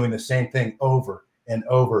just doing the same thing over and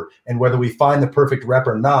over. And whether we find the perfect rep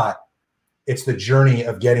or not, it's the journey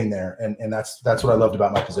of getting there. And that's what I loved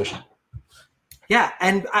about my position. Yeah.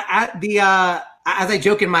 And as I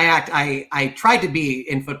joke in my act, I tried to be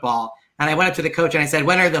in football, and I went up to the coach and I said,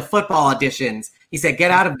 when are the football auditions? He said,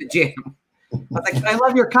 get out of the gym. I was like, I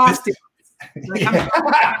love your costume. Like,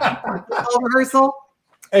 football rehearsal.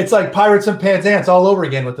 It's like Pirates and Penzance all over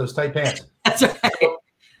again with those tight pants. That's right.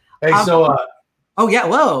 Hey, oh yeah,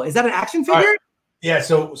 whoa! Is that an action figure? Right. Yeah.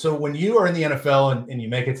 So when you are in the NFL and you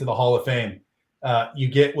make it to the Hall of Fame, you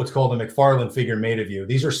get what's called a McFarlane figure made of you.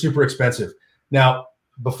 These are super expensive. Now,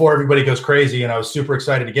 before everybody goes crazy, and I was super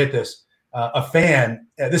excited to get this, a fan.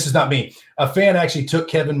 This is not me. A fan actually took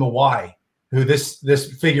Kevin Mawai, who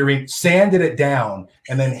this figurine, sanded it down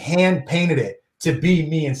and then hand painted it to be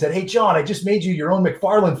me, and said, "Hey, John, I just made you your own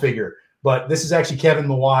McFarlane figure." But this is actually Kevin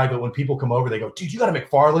Mawai. But when people come over, they go, "Dude, you got a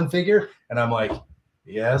McFarlane figure?" And I'm like,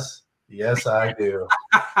 yes, I do.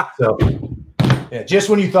 So, yeah, just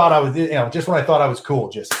when you thought I was, just when I thought I was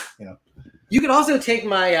cool, You could also take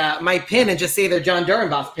my pin and just say they're John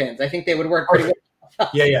Durenboss pins. I think they would work pretty well.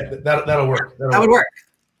 Yeah, that'll work. That would work.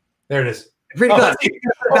 There it is. Pretty good.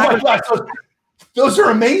 Oh my gosh, those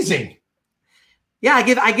are amazing. Yeah,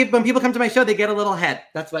 I give when people come to my show, they get a little head.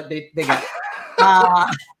 That's what they get.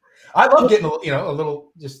 I love getting a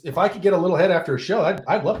little. Just if I could get a little head after a show,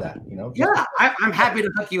 I'd love that. Yeah, I'm happy to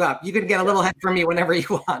hook you up. You can get a little head from me whenever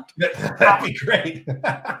you want. That'd be great.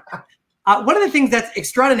 One of the things that's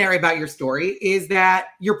extraordinary about your story is that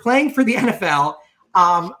you're playing for the NFL.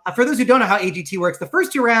 For those who don't know how AGT works, the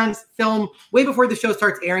first 2 rounds film way before the show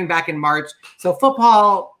starts airing back in March. So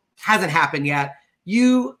football hasn't happened yet.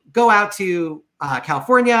 You go out to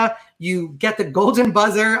California, you get the golden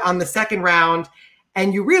buzzer on the 2nd round,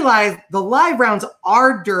 and you realize the live rounds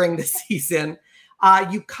are during the season.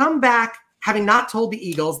 You come back having not told the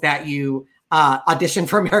Eagles that you auditioned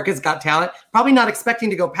for America's Got Talent, probably not expecting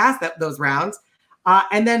to go past those rounds.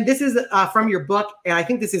 And then this is from your book, and I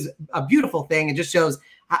think this is a beautiful thing. It just shows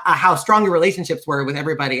how strong your relationships were with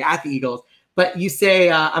everybody at the Eagles. But you say,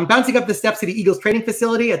 I'm bouncing up the steps to the Eagles training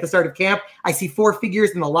facility at the start of camp. I see 4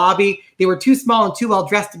 figures in the lobby. They were too small and too well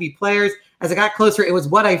dressed to be players. As I got closer, it was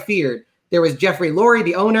what I feared. There was Jeffrey Lurie,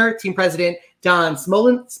 the owner, team president Don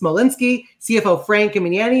Smolinski, CFO Frank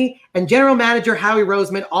Caminiani, and general manager Howie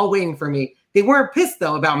Roseman, all waiting for me. They weren't pissed,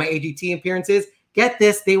 though, about my AGT appearances. Get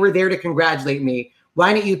this, they were there to congratulate me.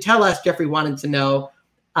 Why didn't you tell us? Jeffrey wanted to know.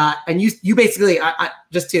 And you basically,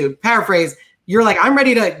 just to paraphrase, you're like, I'm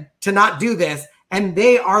ready to not do this. And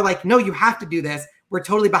they are like, no, you have to do this. We're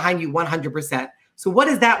totally behind you 100%. So what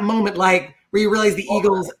is that moment like where you realize the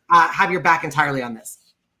Eagles have your back entirely on this?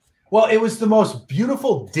 Well, it was the most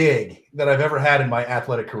beautiful dig that I've ever had in my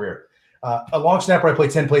athletic career. A long snapper, I play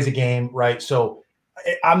 10 plays a game, right? So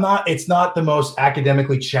it's not the most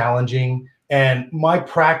academically challenging. And my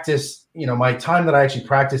practice, my time that I actually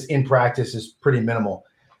practice in practice is pretty minimal.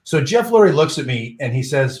 So Jeff Lurie looks at me and he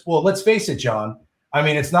says, well, let's face it, John. I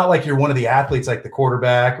mean, it's not like you're one of the athletes like the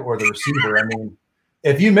quarterback or the receiver. I mean,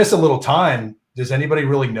 if you miss a little time, does anybody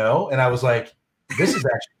really know? And I was like, this is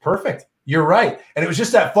actually perfect. You're right. And it was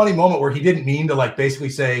just that funny moment where he didn't mean to like basically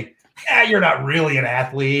say, you're not really an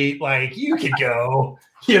athlete. Like you could go,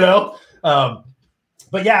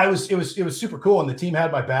 But yeah, it was super cool. And the team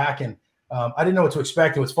had my back. And I didn't know what to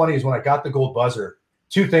expect. And what's funny is when I got the gold buzzer,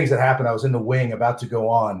 two things that happened. I was in the wing about to go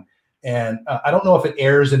on. And I don't know if it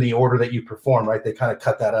airs in the order that you perform, right? They kind of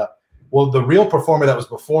cut that up. Well, the real performer that was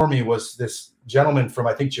before me was this gentleman from,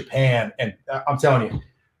 I think, Japan. And I'm telling you,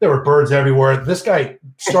 there were birds everywhere. This guy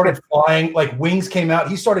started flying, like wings came out.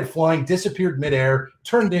 He started flying, disappeared midair,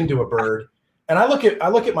 turned into a bird. And I look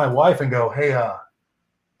at my wife and go, hey,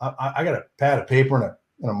 I got a pad of paper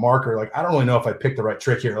and a marker. Like, I don't really know if I picked the right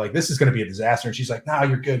trick here. Like, this is going to be a disaster. And she's like, no,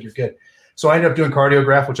 you're good. You're good. So I ended up doing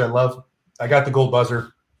cardiograph, which I love. I got the gold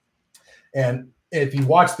buzzer. And if you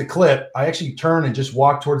watch the clip, I actually turned and just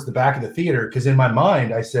walked towards the back of the theater because in my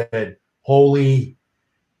mind I said, holy,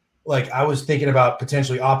 like I was thinking about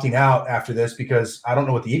potentially opting out after this because I don't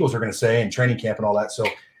know what the Eagles are going to say in training camp and all that. So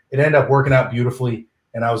it ended up working out beautifully.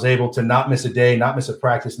 And I was able to not miss a day, not miss a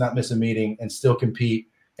practice, not miss a meeting, and still compete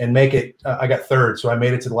and make it. I got third. So I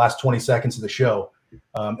made it to the last 20 seconds of the show.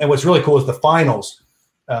 And what's really cool is the finals,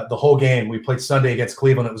 the whole game. We played Sunday against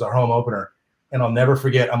Cleveland. It was our home opener. And I'll never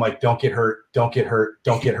forget, I'm like, don't get hurt, don't get hurt,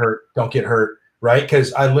 don't get hurt, don't get hurt, right?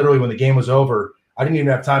 Because I literally, when the game was over, I didn't even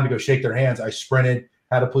have time to go shake their hands. I sprinted,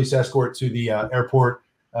 had a police escort to the airport.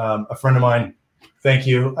 A friend of mine, thank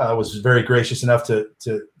you, was very gracious enough to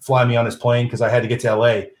fly me on his plane because I had to get to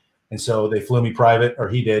LA. And so they flew me private, or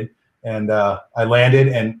he did. And I landed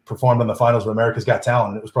and performed on the finals of America's Got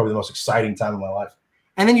Talent. It was probably the most exciting time of my life.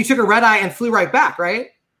 And then you took a red eye and flew right back,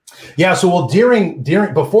 right? Yeah. So, well,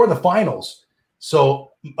 before the finals,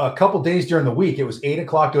 so a couple days during the week, it was 8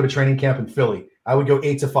 o'clock, go to training camp in Philly. I would go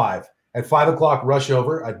 8 to 5. At 5 o'clock, rush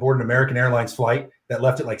over. I'd board an American Airlines flight that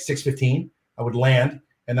left at like 6:15. I would land,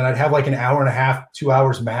 and then I'd have like an hour and a half, 2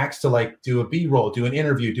 hours max to like do a B-roll, do an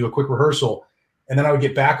interview, do a quick rehearsal. And then I would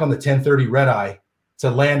get back on the 10:30 red eye to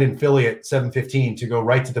land in Philly at 7:15 to go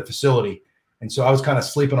right to the facility. And so I was kind of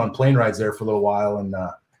sleeping on plane rides there for a little while. And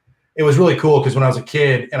it was really cool because when I was a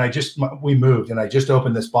kid and we moved and I just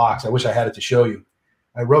opened this box, I wish I had it to show you.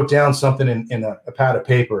 I wrote down something in a pad of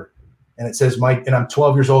paper, and it says and I'm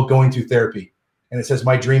 12 years old going through therapy. And it says,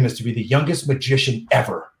 my dream is to be the youngest magician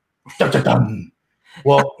ever. Dun, dun, dun.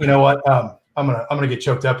 Well, you know what? I'm gonna get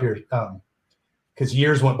choked up here because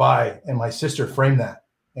years went by and my sister framed that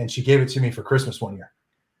and she gave it to me for Christmas one year.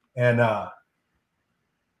 And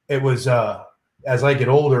it was as I get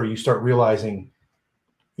older, you start realizing,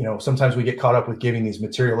 you know, sometimes we get caught up with giving these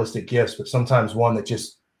materialistic gifts, but sometimes one that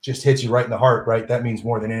just hits you right in the heart, right? That means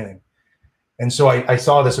more than anything. And so I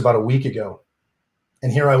saw this about a week ago,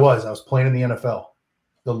 and here I was playing in the NFL,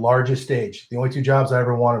 the largest stage. The only two jobs I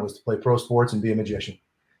ever wanted was to play pro sports and be a magician.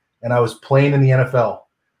 And I was playing in the NFL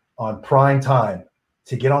on prime time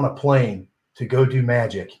to get on a plane to go do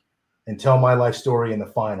magic and tell my life story in the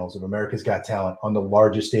finals of America's Got Talent on the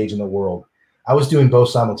largest stage in the world. I was doing both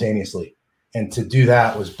simultaneously. And to do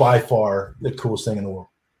that was by far the coolest thing in the world.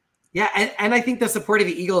 Yeah, and I think the support of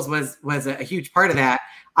the Eagles was a huge part of that.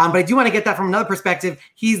 But I do want to get that from another perspective.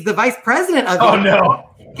 He's the vice president of the Oh, no.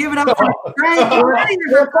 Give it up for Frank.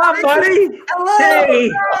 What's up, buddy? Hello.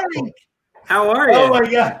 Hey. Frank. How are you? Oh,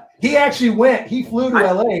 my God. He actually went. He flew to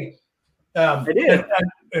L.A. I did.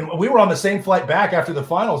 And we were on the same flight back after the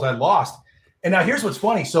finals. I lost. And now here's what's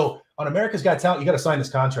funny. So on America's Got Talent, you got to sign this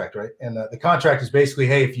contract, right? And the contract is basically,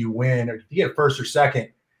 hey, if you win or if you get first or second,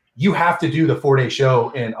 you have to do the 4-day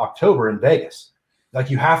show in October in Vegas. Like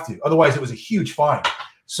you have to. Otherwise, it was a huge fine.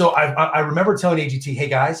 So I remember telling AGT, hey,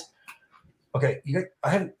 guys, okay, you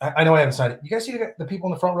guys, I know I haven't signed it. You guys see the people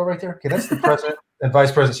in the front row right there? Okay, that's the president and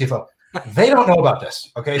vice president, CFO. They don't know about this,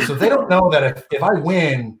 okay? So they don't know that if I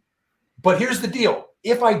win, but here's the deal.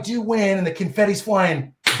 If I do win and the confetti's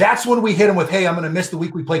flying, that's when we hit them with, hey, I'm going to miss the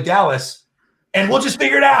week we play Dallas, and we'll just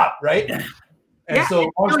figure it out, right? And yeah, so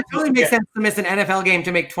it totally makes sense to miss an NFL game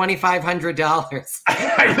to make $2,500.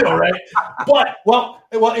 I know, right? But well,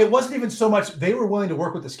 it wasn't even so much. They were willing to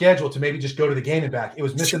work with the schedule to maybe just go to the game and back. It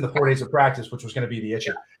was missing the 4 days of practice, which was going to be the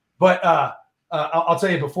issue. But I'll tell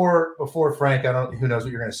you before Frank, who knows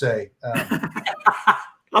what you're going to say.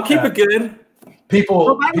 I'll keep it good. People.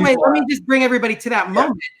 Oh, by the way, let me just bring everybody to that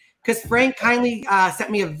moment because Frank kindly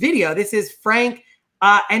sent me a video. This is Frank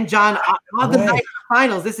and John on the night of the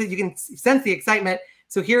finals. This is, you can sense the excitement.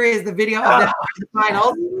 So here is the video of the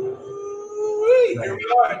finals. Here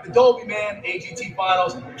we are at the Dolby Man AGT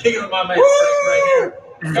finals, kicking with my man Frank right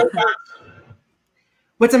here.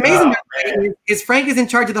 What's amazing about Frank is Frank is in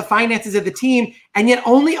charge of the finances of the team and yet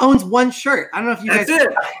only owns one shirt. I don't know if you guys. That's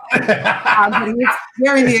it. But he's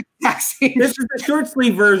wearing the exact same. This is the short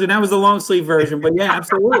sleeve version. That was the long sleeve version. But yeah,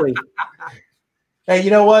 absolutely. Hey,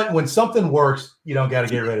 you know what? When something works, you don't got to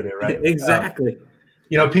get rid of it, right? Exactly.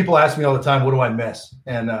 You know, people ask me all the time, what do I miss?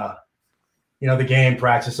 And the game,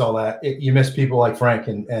 practice, all that. You miss people like Frank.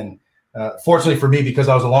 And fortunately for me, because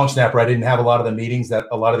I was a long snapper, I didn't have a lot of the meetings that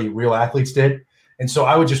a lot of the real athletes did. And so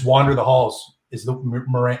I would just wander the halls. Is the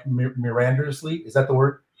Mirandarously? Is that the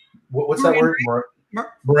word? What's that word?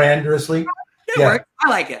 Mirandarously? Yeah, I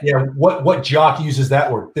like it. Yeah. What jock uses that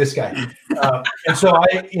word? This guy. And so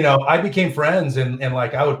I became friends and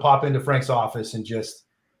like I would pop into Frank's office and just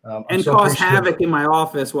and cause havoc in my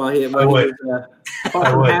office while he was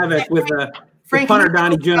causing havoc with Frank, punter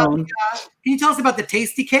Donnie Jones. Can you tell us about the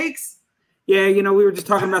tasty cakes? Yeah, we were just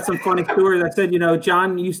talking about some funny stories. I said,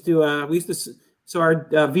 John used to so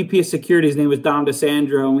our VP of security, his name was Dom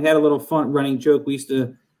DeSandro, and we had a little fun running joke. We used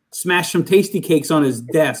to smash some tasty cakes on his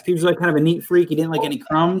desk. He was like kind of a neat freak. He didn't like any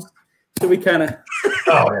crumbs, so we kind of.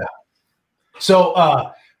 Oh yeah.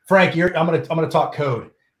 So Frank, I'm gonna talk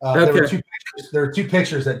code. Okay. There are two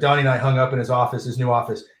pictures that Donnie and I hung up in his office, his new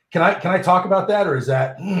office. Can I talk about that, or is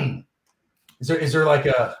that is there like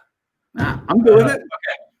a? I'm good with it.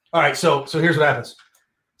 Okay. All right. So here's what happens.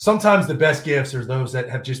 Sometimes the best gifts are those that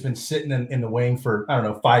have just been sitting in the wing for, I don't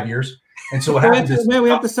know, 5 years. And so what happens is we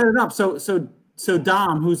have to set it up. So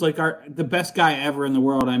Dom, who's like the best guy ever in the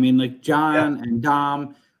world. I mean, like John and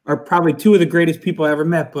Dom are probably two of the greatest people I ever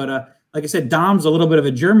met. But like I said, Dom's a little bit of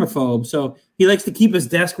a germaphobe. So he likes to keep his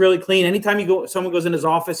desk really clean. Anytime someone goes in his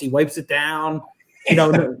office, he wipes it down,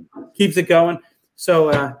 keeps it going.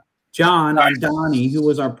 So John and Donnie, who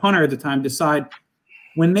was our punter at the time, decide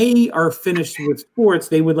when they are finished with sports,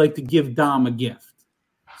 they would like to give Dom a gift.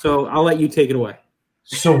 So I'll let you take it away.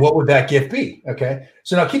 So what would that gift be? Okay.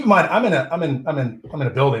 So now keep in mind, I'm in a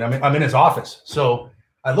building. I'm in his office. So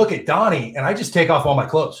I look at Donnie and I just take off all my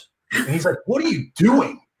clothes. And he's like, "What are you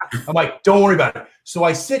doing?" I'm like, "Don't worry about it." So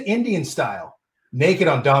I sit Indian style, naked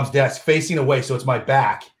on Dom's desk, facing away, so it's my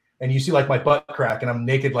back, and you see like my butt crack, and I'm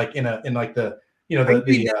naked like in like the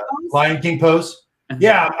Lion King pose.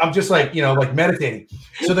 Yeah, I'm just like, like meditating.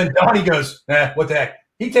 So then Donnie goes, what the heck?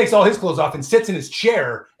 He takes all his clothes off and sits in his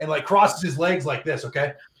chair and like crosses his legs like this,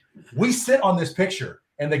 okay? We sit on this picture.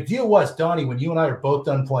 And the deal was, Donnie, when you and I are both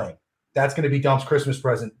done playing, that's going to be Dom's Christmas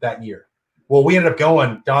present that year. Well, we ended up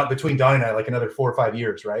going between Donnie and I like another 4 or 5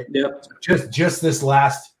 years, right? Yep. So just this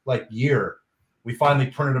last year, we finally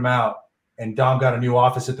printed them out, and Dom got a new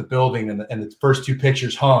office at the building, and the first two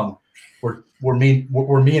pictures hung. Were me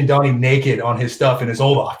and Donnie naked on his stuff in his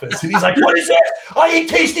old office. And he's like, "What is this? I ate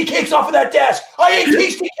tasty cakes off of that desk. I ate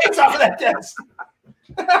tasty cakes off of that desk."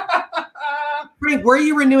 Frank, were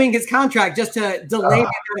you renewing his contract just to delay the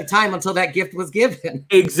amount of time until that gift was given?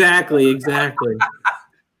 Exactly.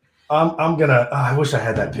 I'm gonna. I wish I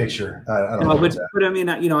had that picture. I don't know. But I mean,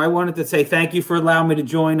 I wanted to say thank you for allowing me to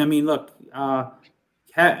join. I mean, look,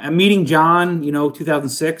 meeting John,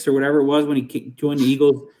 2006 or whatever it was when he joined the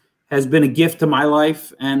Eagles, has been a gift to my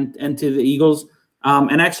life and to the Eagles.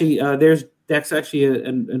 And actually, that's actually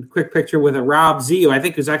a quick picture with a Rob Z, who I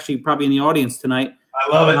think is actually probably in the audience tonight. I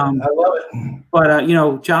love it. But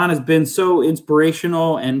John has been so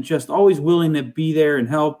inspirational and just always willing to be there and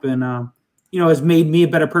help, and has made me a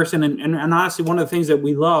better person. And honestly, one of the things that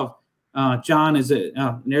we love, John is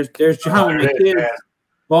there's John and my kids.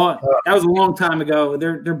 Well, that was a long time ago.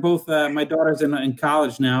 They're both my daughter's in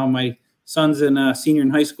college now. My son's in senior in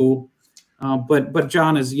high school, but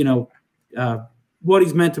John is what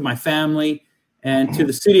he's meant to my family and to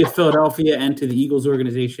the city of Philadelphia and to the Eagles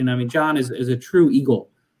organization. I mean, John is a true Eagle.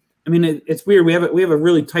 I mean, it's weird. We have a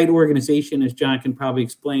really tight organization, as John can probably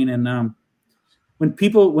explain. And when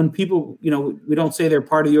people we don't say they're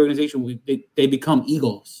part of the organization, they become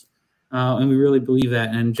Eagles, and we really believe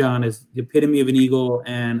that. And John is the epitome of an Eagle,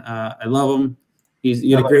 and I love him. He's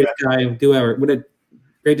the greatest guy do ever.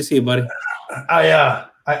 Great to see you, buddy.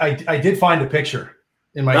 I did find a picture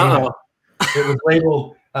in my email. It was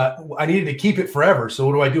labeled. I needed to keep it forever.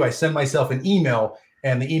 So what do? I send myself an email,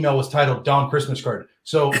 and the email was titled "Dom Christmas Card."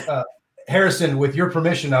 So Harrison, with your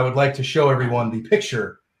permission, I would like to show everyone the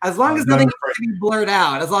picture. As long as nothing can be blurred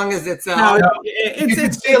out. As long as it's you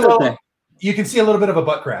can see a little bit of a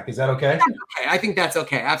butt crack. Is that okay? That's okay. I think that's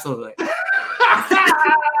okay. Absolutely.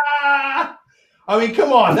 I mean,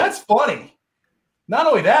 come on, that's funny. Not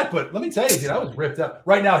only that, but let me tell you, dude, I was ripped up.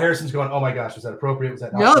 Right now, Harrison's going, "Oh my gosh, was that appropriate? Was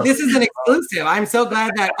that not No, appropriate?" This is an exclusive. I'm so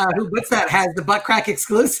glad that Who Butts That has the butt crack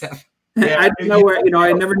exclusive. Yeah, I didn't know where, I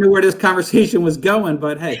never knew where this conversation was going,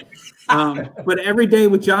 but hey, but every day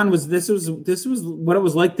with John was what it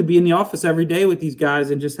was like to be in the office every day with these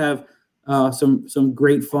guys and just have some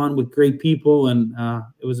great fun with great people, and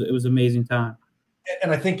it was an amazing time.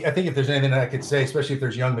 And I think if there's anything that I could say, especially if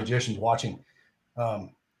there's young magicians watching,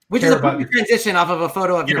 Which is a perfect transition off of a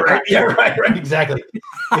photo of your right. Yeah, right, exactly.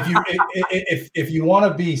 If you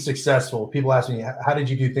want to be successful, people ask me, how did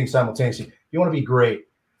you do things simultaneously? If you want to be great,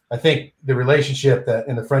 I think the relationship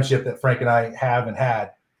and the friendship that Frank and I have and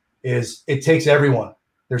had is it takes everyone.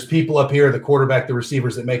 There's people up here, the quarterback, the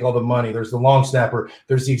receivers that make all the money. There's the long snapper.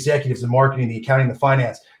 There's the executives, the marketing, the accounting, the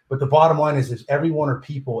finance. But the bottom line is everyone are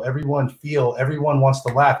people. Everyone wants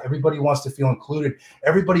to laugh. Everybody wants to feel included.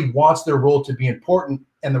 Everybody wants their role to be important.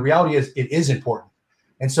 And the reality is it is important.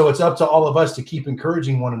 And so it's up to all of us to keep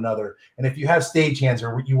encouraging one another. And if you have stagehands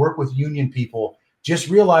or you work with union people, just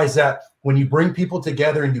realize that when you bring people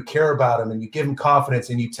together and you care about them and you give them confidence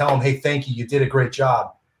and you tell them, hey, thank you, you did a great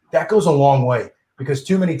job, that goes a long way. Because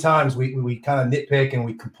too many times we kind of nitpick and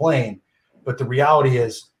we complain, but the reality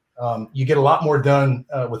is you get a lot more done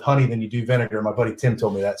with honey than you do vinegar. My buddy Tim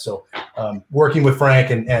told me that. So working with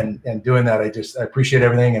Frank and doing that, I appreciate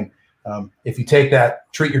everything. And if you take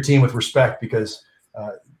that, treat your team with respect because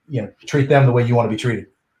treat them the way you want to be treated.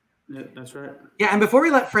 Yeah, that's right. Yeah, and before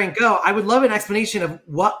we let Frank go, I would love an explanation of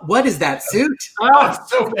what is that suit? Oh,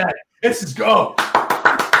 it's so bad. This is go.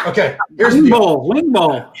 Okay, here's wing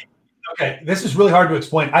ball. Okay, this is really hard to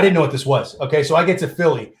explain. I didn't know what this was. Okay, so I get to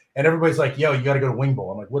Philly, and everybody's like, yo, you got to go to Wing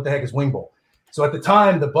Bowl. I'm like, what the heck is Wing Bowl? So at the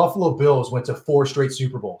time, the Buffalo Bills went to 4 straight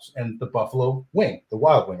Super Bowls, and the Buffalo Wing, the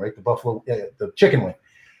Wild Wing, right? The chicken wing.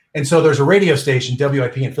 And so there's a radio station,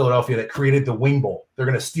 WIP in Philadelphia, that created the Wing Bowl. They're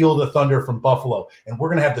going to steal the thunder from Buffalo, and we're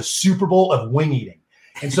going to have the Super Bowl of wing eating.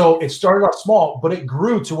 And so it started off small, but it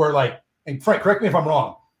grew to where and Frank, correct me if I'm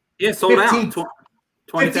wrong. Yeah, sold out.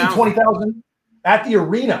 20,000 at the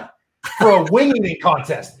arena for a wing eating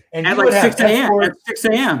contest. And at like 6 a.m. At 6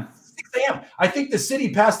 a.m. 6 a.m. I think the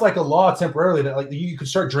city passed a law temporarily that you could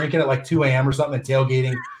start drinking at 2 a.m. or something and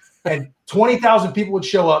tailgating. And 20,000 people would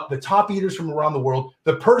show up, the top eaters from around the world.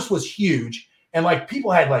 The purse was huge. And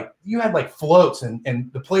people had you had floats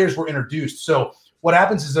and the players were introduced. So what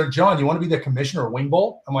happens is John, you want to be the commissioner of Wing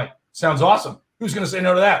Bowl? I'm like, sounds awesome. Who's going to say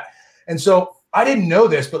no to that? And so I didn't know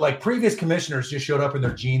this, but previous commissioners just showed up in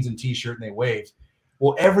their jeans and t-shirt and they waved.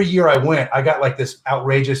 Well, every year I went, I got this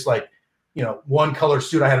outrageous, one color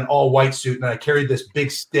suit. I had an all white suit and I carried this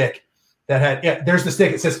big stick that had, there's the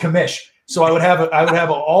stick. It says commish. So I would have an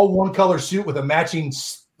all one color suit with a matching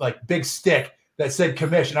big stick that said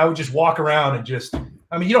commish. And I would just walk around and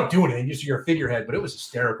you don't do anything, just you're a figurehead, but it was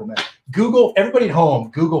hysterical, man. Everybody at home,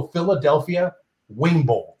 Google Philadelphia Wing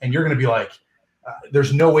Bowl. And you're going to be like,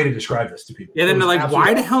 there's no way to describe this to people. Yeah, then they're like,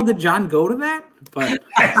 why the hell did John go to that? But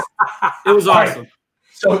it was awesome.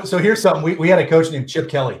 Right. So here's something. We had a coach named Chip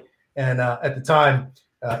Kelly. And at the time,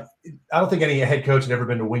 I don't think any head coach had ever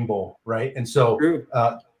been to Wing Bowl, right? And so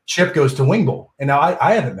Chip goes to Wing Bowl. And now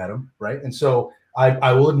I haven't met him, right? And so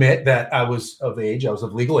I will admit that I was of age. I was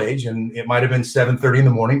of legal age. And it might have been 7:30 in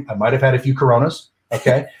the morning. I might have had a few Coronas,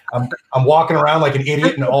 okay? I'm walking around like an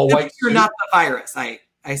idiot in an all-white You're suit. not the virus, I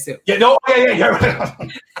assume. Yeah, no, yeah.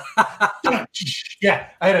 Yeah,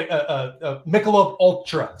 I had a Michelob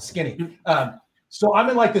Ultra skinny. So I'm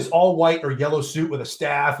in this all white or yellow suit with a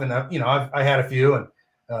staff, and I had a few. And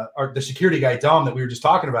the security guy Dom that we were just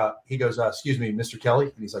talking about, he goes, "Excuse me, Mr. Kelly,"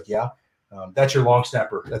 and he's like, "Yeah, that's your long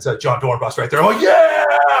snapper. That's John Dornbus right there." I'm like,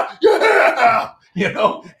 "Yeah,"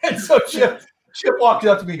 And so Chip walked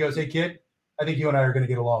up to me and goes, "Hey kid, I think you and I are going to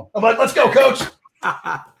get along." I'm like, "Let's go, coach."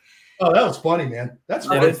 Oh, that was funny, man. That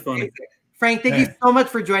is funny. Frank, thank you so much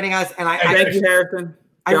for joining us. And thank you, Harrison.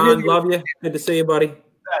 John, love you. Good to see you, buddy.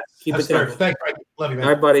 Keep it simple. Thanks, Frank. Love you, man.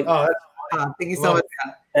 All right, buddy. Thank you so much.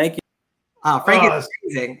 Thank you. Frank is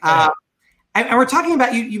amazing. And we're talking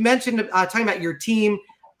about you mentioned talking about your team.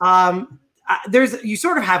 You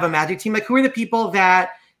sort of have a magic team. Who are the people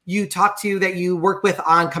that you talk to that you work with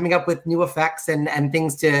on coming up with new effects and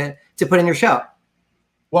things to put in your show?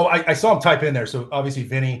 Well, I saw him type in there. So obviously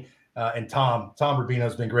Vinny and Tom Rubino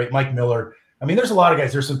has been great. Mike Miller. I mean, there's a lot of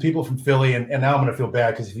guys. There's some people from Philly, and now I'm going to feel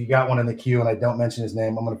bad because if you got one in the queue and I don't mention his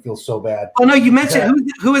name, I'm going to feel so bad. Oh, no, you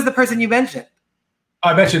mentioned who is the person you mentioned?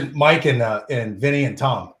 I mentioned Mike and Vinny and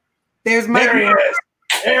Tom. There's Mike.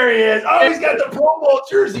 There he is. Oh, he's got the Pro Bowl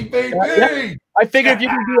jersey, baby. Yeah. I figured if you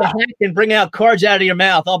can be a hack and bring out cards out of your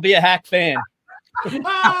mouth, I'll be a hack fan. And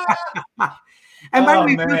by the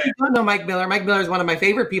way, if you don't know Mike Miller is one of my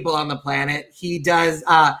favorite people on the planet. He does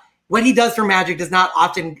what he does for Magic does not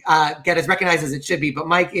often get as recognized as it should be, but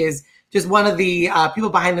Mike is just one of the people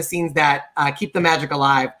behind the scenes that keep the Magic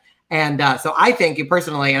alive. And so I thank you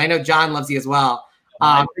personally, and I know John loves you as well.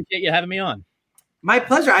 I appreciate you having me on. My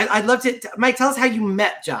pleasure. I'd love to. Mike, tell us how you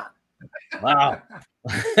met John. Wow.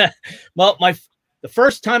 Well, The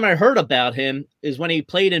first time I heard about him is when he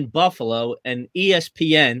played in Buffalo and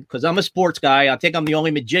ESPN, because I'm a sports guy. I think I'm the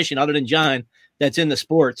only magician other than John that's in the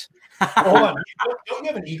sports. Hold on. Don't you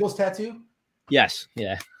have an Eagles tattoo? Yes.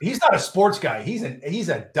 Yeah. He's not a sports guy. He's a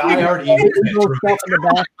diehard Eagles fan.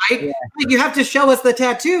 Right? You have to show us the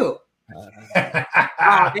tattoo.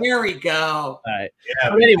 Oh, there we go. All right. Yeah.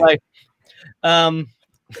 But anyway,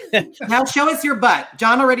 Now show us your butt.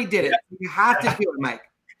 John already did it. You have to do it, Mike.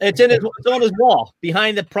 it's on his wall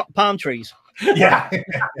behind the palm trees. Yeah.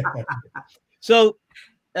 So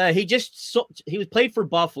he was played for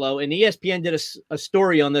Buffalo, and ESPN did a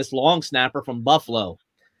story on this long snapper from Buffalo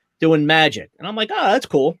doing magic. And I'm like, oh, that's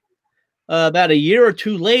cool. About a year or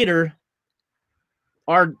two later,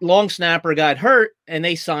 our long snapper got hurt, and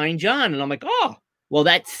they signed John. And I'm like, oh, well,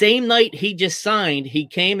 that same night he just signed, he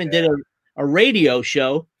came and did a radio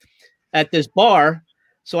show at this bar.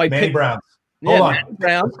 So I Manny picked Browns. Yeah, Hold on. Manny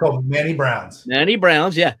Browns. It's called Manny Browns. Manny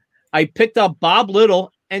Browns, yeah. I picked up Bob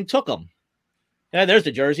Little and took him. Yeah, there's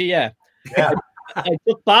the jersey, yeah. Yeah. I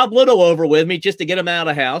took Bob Little over with me just to get him out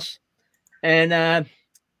of the house. And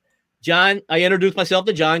John, I introduced myself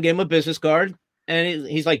to John, gave him a business card. And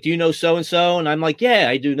he's like, do you know so-and-so? And I'm like, yeah,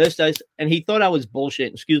 I do this. And he thought I was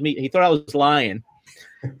bullshit. Excuse me. He thought I was lying.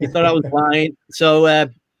 So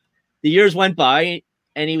the years went by,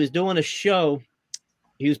 and he was doing a show.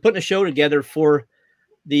 He was putting a show together for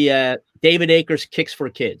the David Akers Kicks for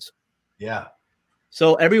Kids. Yeah.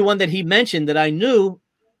 So everyone that he mentioned that I knew,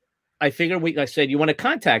 I figured I said, you want to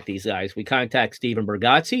contact these guys? We contact Stephen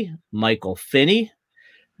Bergazzi, Michael Finney,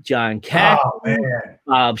 John Cassidy,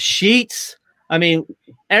 Bob Sheets. I mean,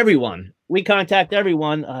 everyone. We contact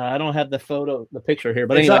everyone. I don't have the picture here,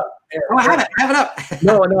 but It's anyway. up. Oh, I have it. I have it up.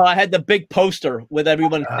 No, I had the big poster with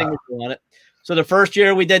everyone's signature on it. So the first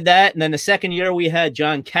year we did that, and then the second year we had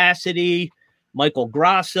John Cassidy, Michael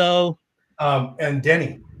Grasso, and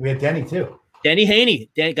Denny. We had Denny too. Denny Haney.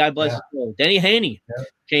 God bless his soul. Denny Haney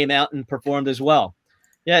came out and performed as well.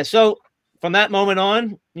 Yeah. So from that moment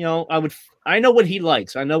on, I know what he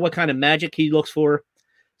likes. I know what kind of magic he looks for.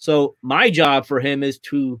 So my job for him is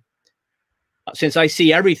to, since I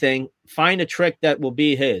see everything, find a trick that will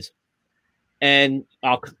be his. And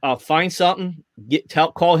I'll find something,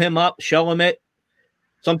 call him up, show him it.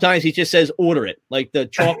 Sometimes he just says, order it, like the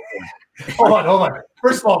chalkboard. Hold on.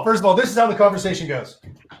 First of all, this is how the conversation goes.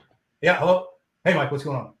 Yeah, hello. Hey, Mike, what's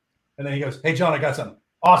going on? And then he goes, hey, John, I got something.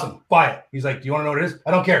 Awesome. Buy it. He's like, do you want to know what it is?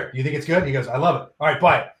 I don't care. Do you think it's good? He goes, I love it. All right,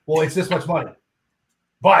 buy it. Well, it's this much money.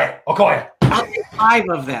 Buy it. I'll call you. I'll take 5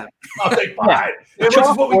 of them. I'll take 5. Which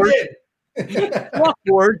is what we did.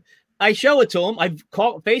 Chalkboard. I show it to him. I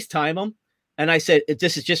FaceTime him, and I said,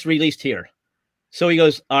 this is just released here. So he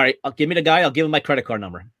goes, all right, give me the guy. I'll give him my credit card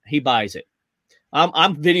number. He buys it.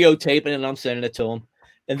 I'm videotaping it, and I'm sending it to him.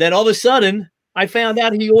 And then all of a sudden, I found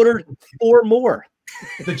out he ordered 4 more.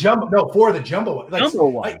 4 of the jumbo ones. Jumbo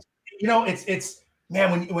ones. It's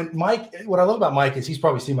man, when Mike, what I love about Mike is he's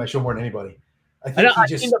probably seen my show more than anybody. I think I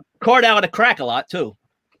seen the card out of the crack a lot too.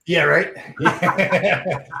 Yeah, right.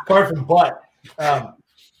 Card from butt.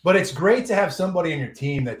 But it's great to have somebody on your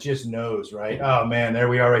team that just knows, right? Oh man, there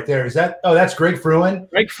we are, right there. That's Greg Fruin.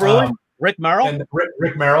 Rick Merrill, and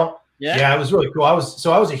Rick Merrill. Yeah, it was really cool. I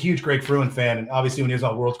was a huge Greg Fruin fan, and obviously when he was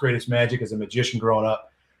on World's Greatest Magic as a magician growing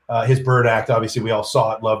up, his bird act, obviously we all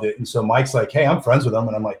saw it, loved it, and so Mike's like, hey, I'm friends with him,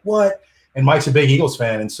 and I'm like, what? And Mike's a big Eagles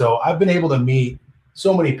fan, and so I've been able to meet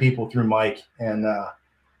so many people through Mike, and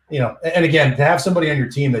and again, to have somebody on your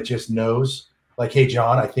team that just knows, like, hey,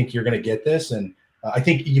 John, I think you're going to get this, and I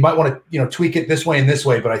think you might want to tweak it this way and this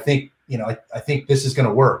way, but I think I think this is going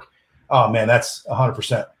to work. Oh man, that's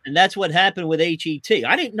 100%. And that's what happened with HET.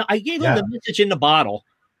 I didn't know. I gave him the message in the bottle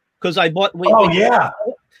because I bought.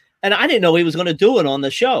 And I didn't know he was going to do it on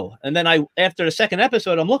the show. And then after the second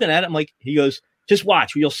episode, I'm looking at it. I'm like, he goes, just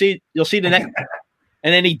watch. You'll see the next.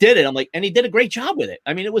 And then he did it. I'm like, and he did a great job with it.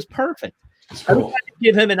 I mean, it was perfect. Every time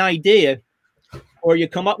you give him an idea, or you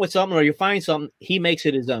come up with something, or you find something, he makes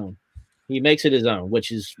it his own. He makes it his own,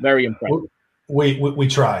 which is very impressive. We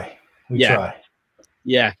try. We try.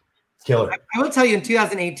 Yeah. Killer. I will tell you, in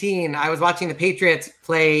 2018, I was watching the Patriots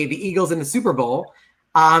play the Eagles in the Super Bowl.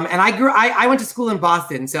 And I went to school in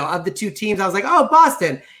Boston. So of the 2 teams, I was like, oh,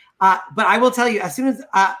 Boston. But I will tell you, as soon as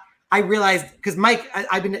I realized, because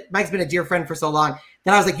Mike's been a dear friend for so long,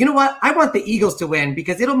 that I was like, you know what? I want the Eagles to win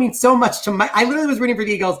because it'll mean so much to Mike. I literally was rooting for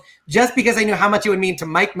the Eagles just because I knew how much it would mean to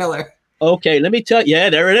Mike Miller. Okay, let me tell you. Yeah,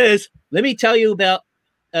 there it is. Let me tell you about.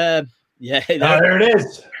 There it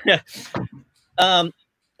is.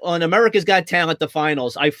 On America's Got Talent, the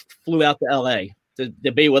finals, I flew out to LA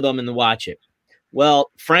to be with them and to watch it. Well,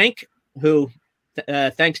 Frank, who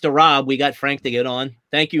thanks to Rob, we got Frank to get on.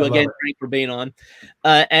 Thank you again, Frank, for being on.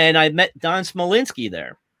 And I met Don Smolinski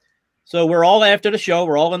there. So we're all after the show.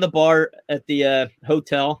 We're all in the bar at the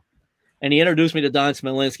hotel. And he introduced me to Don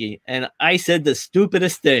Smolinski. And I said the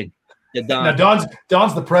stupidest thing to Don. Now,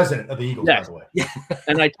 Don's the president of the Eagles, by the way.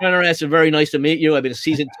 And I turned around and said, very nice to meet you. I've been a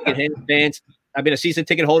season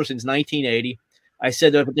ticket holder since 1980. I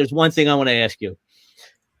said, there's one thing I want to ask you.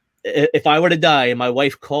 If I were to die and my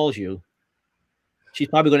wife calls you, she's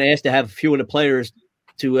probably going to ask to have a few of the players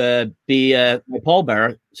to be my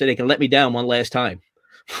pallbearer so they can let me down one last time.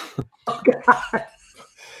 Oh, God.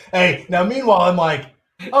 Hey, now meanwhile, I'm like,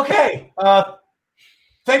 okay,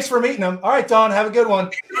 thanks for meeting him. All right, Don, have a good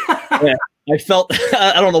one. Yeah, I felt,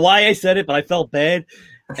 I don't know why I said it, but I felt bad.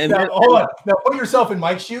 And now, hold on. Now put yourself in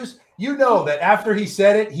Mike's shoes. You know that after he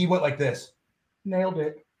said it, he went like this. Nailed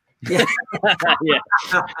it.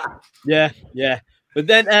 Yeah. But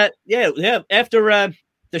then, after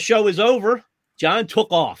the show is over, John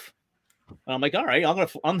took off. I'm like, all right,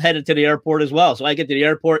 I'm headed to the airport as well. So I get to the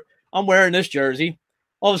airport. I'm wearing this jersey.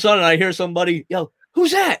 All of a sudden, I hear somebody yell,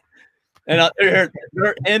 "Who's that?" And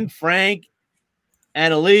him, Frank,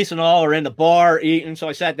 and Elise, and all are in the bar eating. So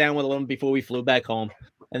I sat down with them before we flew back home.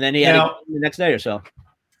 And then he had to go the next day or so.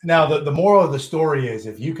 Now, the moral of the story is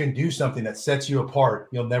if you can do something that sets you apart,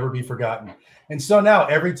 you'll never be forgotten. And so now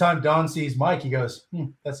every time Don sees Mike, he goes,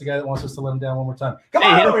 that's the guy that wants us to let him down one more time. Come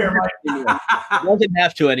on over here, Mike. Doesn't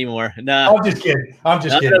have to anymore. No. I'm just kidding. Not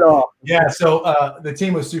at all. Yeah, so the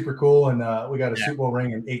team was super cool, and we got a Super Bowl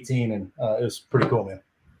ring in 2018, and it was pretty cool, man.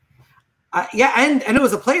 And it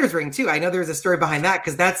was a player's ring, too. I know there's a story behind that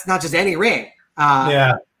because that's not just any ring.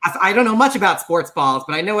 I don't know much about sports balls,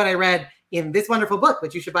 but I know what I read in this wonderful book,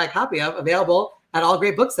 which you should buy a copy of, available at all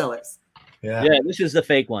great booksellers. Yeah, this is the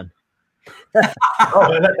fake one. That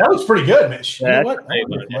was pretty good, Mitch. Yeah, you know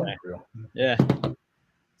what? Yeah.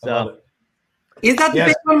 So, is that the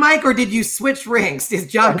fake one, Mike, or did you switch rings? Is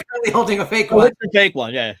John currently holding a fake one? It's the fake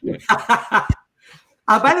one, yeah.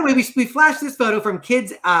 By the way, we flashed this photo from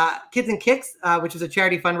Kids and Kicks, which is a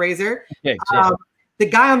charity fundraiser. The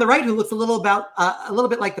guy on the right who looks a little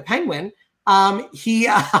bit like the Penguin. He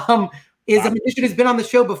is a magician who's been on the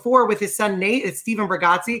show before with his son Nate. It's Stephen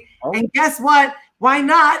Bragazzi. Oh. And guess what? Why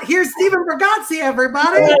not? Here's Stephen Bragazzi,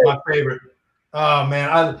 everybody. Oh, my favorite. Oh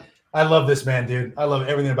man, I love this man, dude. I love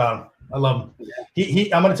everything about him. I love him.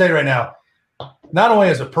 He I'm going to tell you right now. Not only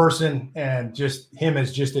as a person and just him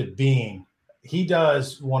as just a being, he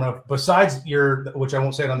does one of besides which I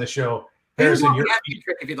won't say it on this show. Harrison, your FU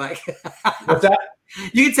trick if you'd like. What's that?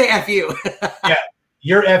 You can say FU. Yeah,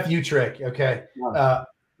 your FU trick. Okay.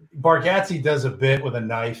 Bargatze does a bit with a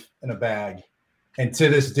knife and a bag. And to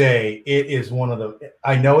this day, it is one of the –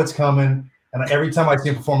 I know it's coming. And every time I see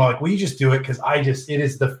him perform, I'm like, will you just do it? Because it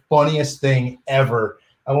is the funniest thing ever.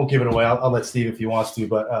 I won't give it away. I'll let Steve if he wants to.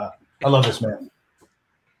 But I love this man.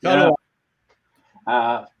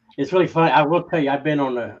 It's really funny. I will tell you, I've been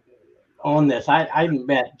on this. I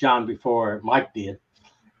met John before Mike did.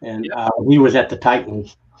 And he was at the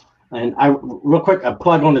Titans. And real quick, a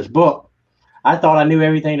plug on this book. I thought I knew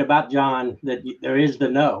everything about John that there is to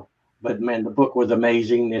know. But, man, the book was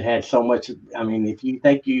amazing. It had so much. I mean, if you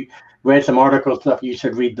think you read some article stuff, you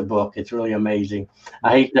should read the book. It's really amazing.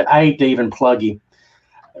 I hate to even plug him.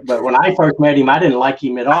 But when I first met him, I didn't like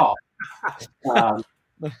him at all.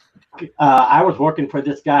 I was working for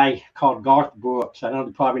this guy called Garth Brooks. I know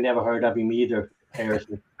you probably never heard of him either,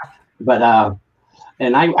 Harrison. But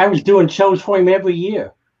and I was doing shows for him every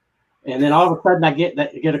year. And then all of a sudden I get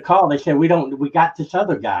a call. They said, we got this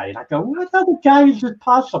other guy. And I go, what other guy is this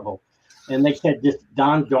possible? And they said, this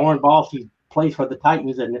Don Dornbos, he plays for the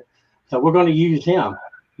Titans. And so we're going to use him.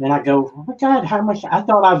 And I go, oh my God, how much? I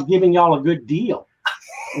thought I was giving y'all a good deal.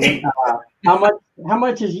 And, how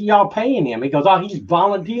much is y'all paying him? He goes, oh, he's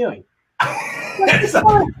volunteering. And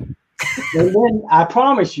then I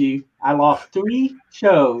promise you, I lost 3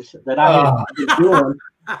 shows that I had been doing.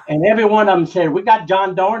 And every one of them said, we got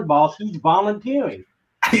John Dornbos. He's volunteering.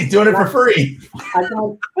 He's doing it for free. I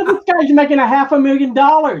go, well, this guy's making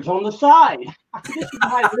 $500,000 on the side. This is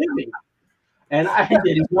my living. And I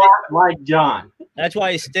did not like John. That's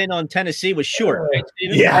why his stint on Tennessee was short. Right,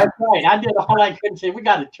 yeah. That's right. I did all I could say. We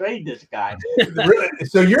got to trade this guy.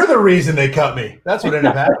 So you're the reason they cut me. That's what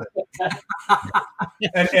ended up happening.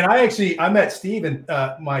 And I met Steve, and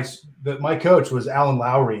my coach was Alan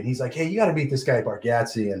Lowry, and he's like, hey, you got to beat this guy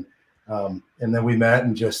Bargatze. And then we met,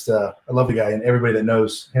 and just I love the guy, and everybody that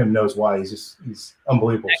knows him knows why. He's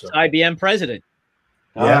unbelievable. So. IBM president.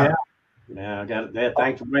 Yeah.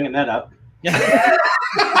 Thanks for bringing that up.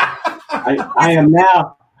 I am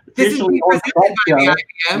now This is officially being on presented by that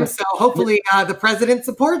the IBM, so hopefully the president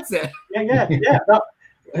supports it. Yeah. No,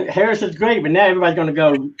 Harrison's great, but now everybody's going to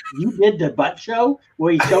go, you did the butt show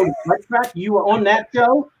where he showed the butt crack? You were on that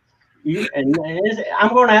show? And I'm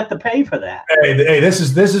going to have to pay for that. Hey,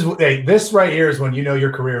 this right here is when you know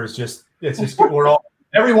your career is just we're all,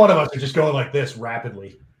 every one of us are just going like this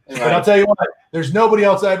rapidly. Right. But I'll tell you what, there's nobody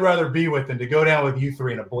else I'd rather be with than to go down with you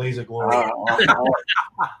three in a blaze of glory.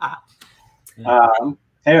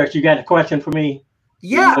 Harris, you got a question for me?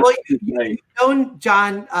 Yeah, well, you've known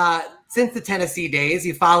John since the Tennessee days.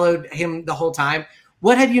 You followed him the whole time.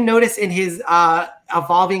 What have you noticed in his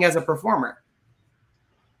evolving as a performer?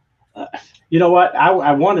 You know what?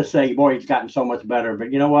 I want to say, boy, he's gotten so much better.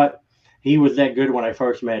 But you know what? He was that good when I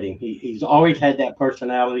first met him. He's always had that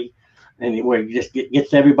personality, and where he just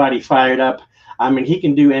gets everybody fired up. I mean, he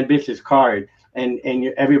can do ambitious card, and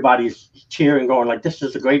everybody's cheering, going like, "This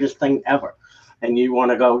is the greatest thing ever." And you want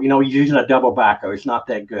to go, he's using a double backer. It's not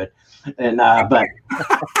that good, and but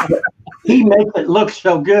he makes it look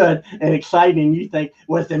so good and exciting. You think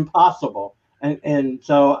was impossible, and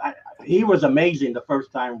so. He was amazing the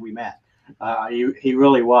first time we met. He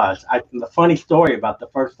really was. The funny story about the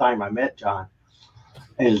first time I met John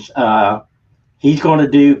is he's going to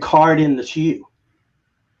do card in the shoe.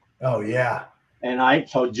 Oh yeah. And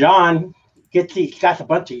so John he's got a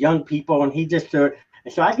bunch of young people, and he just and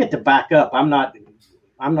so I get to back up. I'm not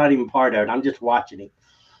even part of it. I'm just watching him.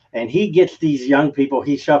 And he gets these young people.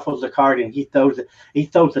 He shuffles the card and he throws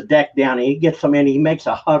the deck down, and he gets them in. And he makes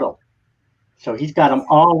a huddle. So he's got them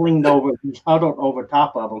all leaned over. He's huddled over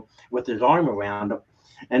top of them with his arm around them.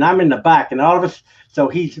 And I'm in the back. And all of us, so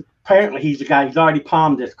he's the guy, he's already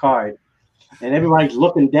palmed this card. And everybody's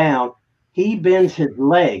looking down. He bends his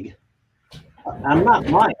leg. I'm not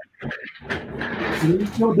lying. Can you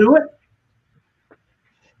still do it?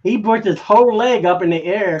 He puts his whole leg up in the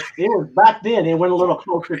air. It was back then, it went a little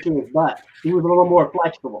closer to his butt. He was a little more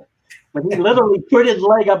flexible. But he literally put his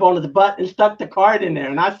leg up on his butt and stuck the card in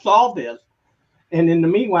there. And I saw this. And in the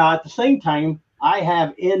meanwhile, at the same time, I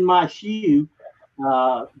have in my shoe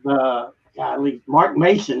Mark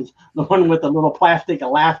Mason's, the one with the little plastic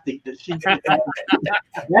elastic that she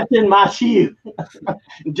that's in my shoe.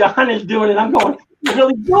 John is doing it. I'm going, he's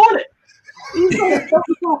really doing it. He's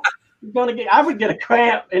going to get, I would get a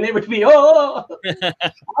cramp, and it would be, I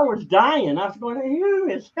was dying. I was going, who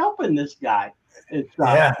is helping this guy? It's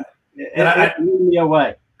it blew me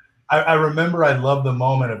away. I remember I loved the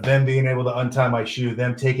moment of them being able to untie my shoe,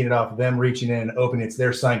 them taking it off, them reaching in, opening it's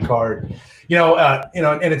their signed card, and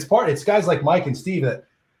it's guys like Mike and Steve that,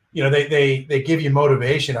 they give you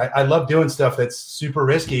motivation. I love doing stuff that's super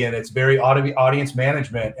risky and it's very audience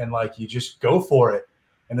management, and like you just go for it.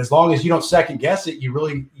 And as long as you don't second guess it, you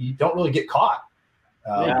don't really get caught.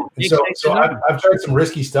 And so I've tried some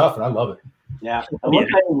risky stuff and I love it. Yeah. One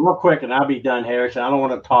thing real quick, and I'll be done, Harrison. I don't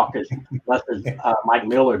want to talk as much as Mike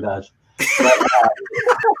Miller does.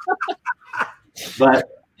 But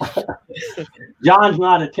John's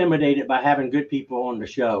not intimidated by having good people on the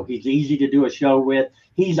show. He's easy to do a show with.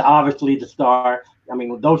 He's obviously the star. I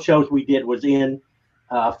mean, those shows we did was in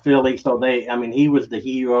Philly, so he was the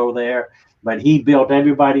hero there. But he built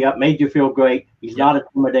everybody up, made you feel great. He's not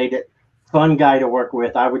intimidated. Fun guy to work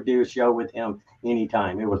with. I would do a show with him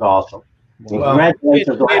anytime. It was awesome. Well,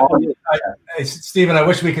 congratulations. Stephen, I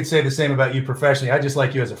wish we could say the same about you professionally. I just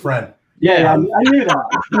like you as a friend. Yeah, I knew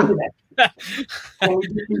that. Can we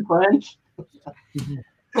just be friends?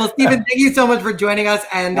 Well, Stephen, thank you so much for joining us,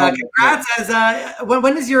 and congrats. As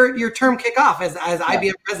when does your term kick off as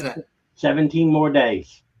IBM president? 17 more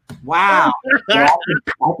days. Wow. I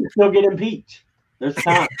can still get impeached. There's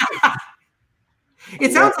time.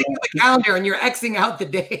 It sounds like you have a calendar and you're Xing out the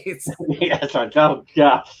days. Yes, I don't.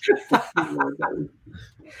 Gosh.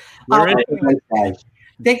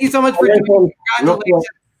 Thank you so much for doing it. Congratulations.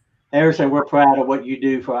 Harrison, we're proud of what you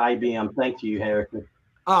do for IBM. Thank you, Harrison.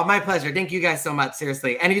 Oh, my pleasure. Thank you guys so much.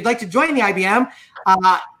 Seriously. And if you'd like to join the IBM,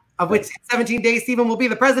 of which in 17 days, Stephen will be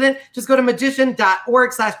the president, just go to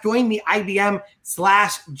magician.org/join the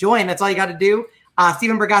IBM/join. That's all you got to do.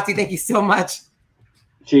 Stephen Brigazzi, thank you so much.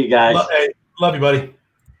 See you guys. Love you, buddy.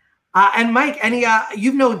 And Mike,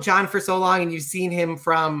 you've known John for so long, and you've seen him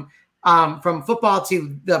from football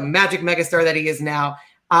to the Magic megastar that he is now.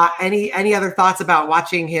 Any other thoughts about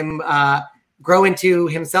watching him grow into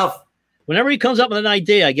himself? Whenever he comes up with an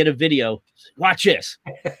idea, I get a video. Watch this.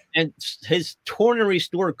 And his torn and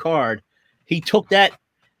restored card, he took that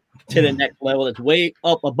to the next level. It's way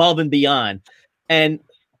up above and beyond. And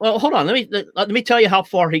well, hold on. Let me tell you how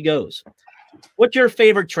far he goes. What's your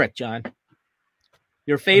favorite trick, John?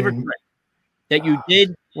 Your favorite trick that you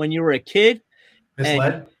did when you were a kid?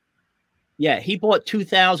 Misled? Yeah, he bought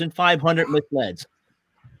 2,500 Misleds.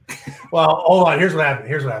 Well, hold on. Here's what happened.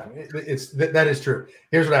 That is true.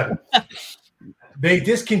 Here's what happened. They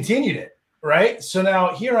discontinued it, right? So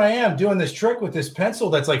now here I am doing this trick with this pencil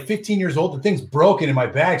that's like 15 years old. The thing's broken in my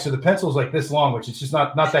bag, so the pencil's like this long, which is just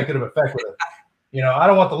not that good of effect with it. You know, I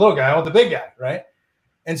don't want the little guy. I want the big guy, right?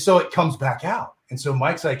 And so it comes back out. And so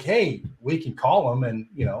Mike's like, hey, we can call him. And,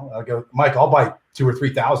 you know, I'll go, Mike, I'll buy 2,000 or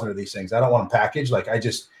 3,000 of these things. I don't want them packaged. Like,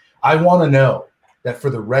 I want to know that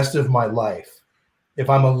for the rest of my life,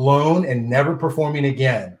 if I'm alone and never performing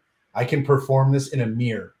again, I can perform this in a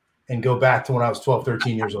mirror and go back to when I was 12,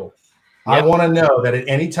 13 years old. Yep. I want to know that at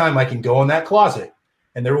any time I can go in that closet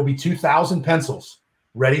and there will be 2,000 pencils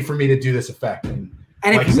ready for me to do this effect. And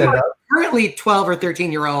if you are currently 12 or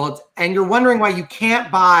 13-year-olds and you're wondering why you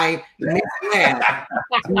can't buy Misled,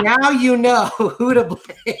 now you know who to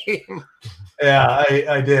blame. Yeah,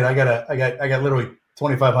 I did. I got literally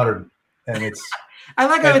 2,500, and it's. I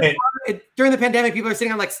like how during the pandemic, people are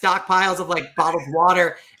sitting on like stockpiles of like bottled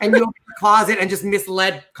water, and you open the closet and just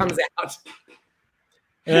Misled comes out.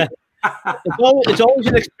 Yeah. It's always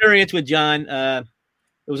an experience with John. There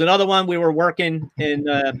was another one. We were working in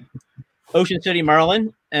Ocean City,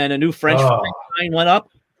 Maryland, and a new French fry sign went up,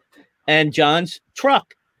 and John's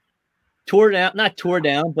truck not tore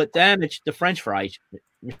down, but damaged the French fry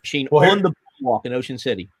machine on the boardwalk in Ocean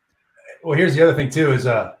City. Well, here's the other thing too is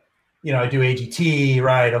you know, I do AGT,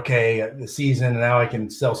 right? Okay, the season, and now I can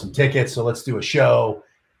sell some tickets. So let's do a show.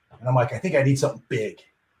 And I'm like, I think I need something big.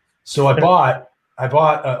 So I bought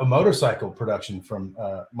a motorcycle production from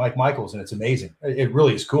Mike Michaels, and it's amazing. It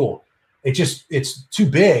really is cool. It's too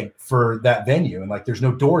big for that venue, and like there's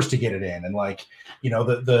no doors to get it in, and like, you know,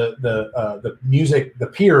 the music, the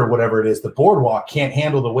pier or whatever it is, the boardwalk can't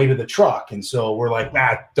handle the weight of the truck, and so we're like,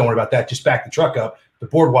 don't worry about that. Just back the truck up. The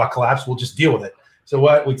boardwalk collapsed. We'll just deal with it. So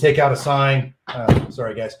what? We take out a sign.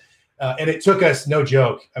 Sorry, guys. And it took us, no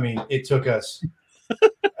joke. I mean, it took us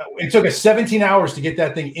 17 hours to get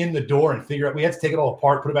that thing in the door and figure out. We had to take it all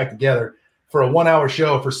apart, put it back together for a 1-hour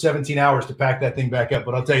show for 17 hours to pack that thing back up.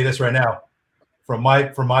 But I'll tell you this right now, from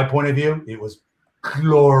my point of view, it was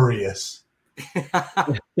glorious.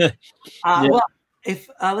 Well, if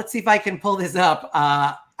let's see if I can pull this up.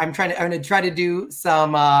 I'm going to try to do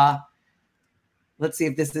some. Let's see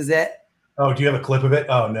if this is it. Oh, do you have a clip of it?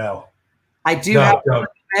 Oh no, I do.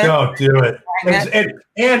 Don't do it.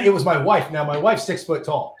 And it was my wife. Now my wife's 6 foot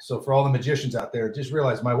tall. So for all the magicians out there, just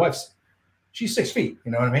realize she's 6 feet.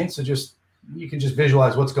 You know what I mean? So you can just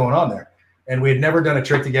visualize what's going on there. And we had never done a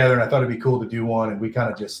trick together, and I thought it'd be cool to do one. And we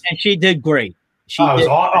kind of just. And she did great. She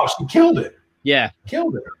killed it. Yeah,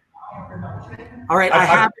 killed it. All right,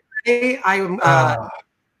 I'm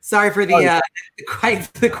sorry for the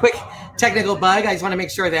quick technical bug. I just want to make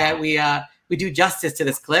sure that we do justice to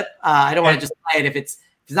this clip. I don't want to just play it if it's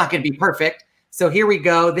not going to be perfect. So here we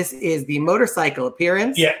go. This is the motorcycle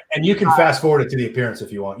appearance. Yeah, and you can fast forward it to the appearance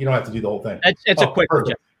if you want. You don't have to do the whole thing. It's a quick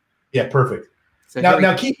perfect. Yeah, perfect. So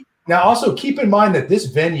now also keep in mind that this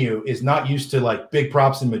venue is not used to like big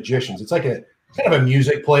props and magicians. It's like a kind of a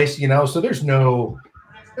music place, you know. So there's no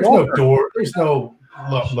door, there's no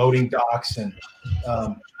loading docks, and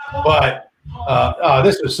but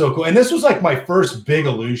this was so cool. And this was like my first big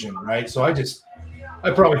illusion, right? So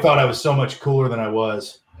I probably thought I was so much cooler than I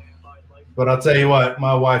was. But I'll tell you what,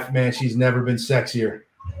 my wife, man, she's never been sexier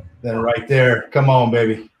than right there. Come on,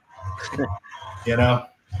 baby. You know,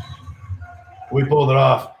 we pulled it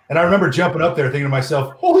off. And I remember jumping up there thinking to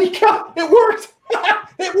myself, holy cow, it worked.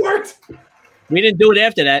 It worked. We didn't do it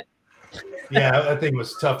after that. Yeah, that thing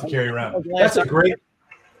was tough to carry around. It's a great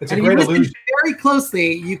illusion. Very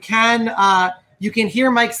closely, you can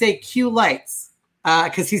hear Mike say cue lights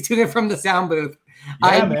because he's doing it from the sound booth.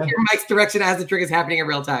 Yeah, man. Hear Mike's direction as the trick is happening in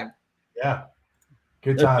real time. Yeah.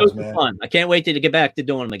 Good times, man. Fun. I can't wait to get back to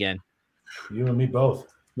doing them again. You and me both.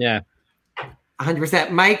 Yeah.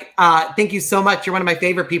 100%. Mike, thank you so much. You're one of my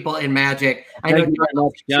favorite people in Magic. Thank you very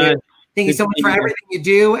much, John. Thank you so much for everything you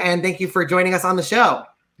do, and thank you for joining us on the show.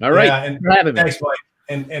 All right. Yeah, and thanks, Mike.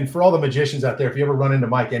 And for all the magicians out there, if you ever run into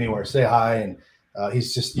Mike anywhere, say hi. And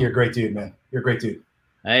you're a great dude, man. You're a great dude.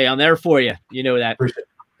 Hey, I'm there for you. You know that. Appreciate it.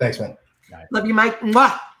 Thanks, man. Right. Love you, Mike.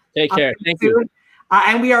 Mwah. Take care. Thank you.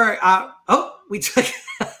 And we are. We took.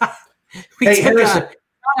 took Harrison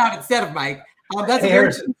out instead of Mike. That's a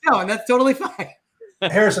very good show, and that's totally fine.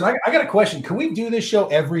 Harrison, I got a question. Can we do this show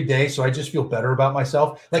every day so I just feel better about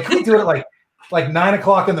myself? Like, can we do it at like 9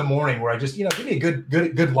 o'clock in the morning where I just, you know, give me a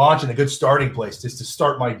good launch and a good starting place just to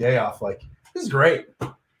start my day off? Like, this is great.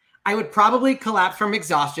 I would probably collapse from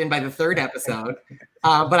exhaustion by the third episode,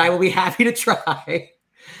 but I will be happy to try.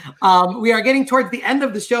 We are getting towards the end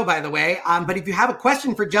of the show, by the way. But if you have a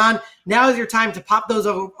question for John, now is your time to pop those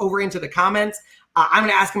over into the comments. I'm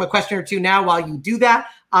going to ask him a question or two now while you do that.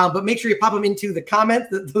 But make sure you pop them into the comments.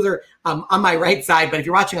 Those are on my right side. But if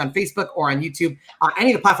you're watching on Facebook or on YouTube,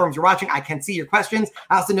 any of the platforms you're watching, I can see your questions.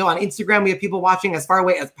 I also know on Instagram, we have people watching as far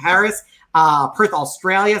away as Paris, Perth,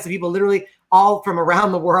 Australia. So people literally all from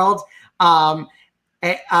around the world. Emily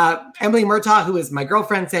Murtaugh, who is my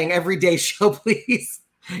girlfriend, saying everyday show, please.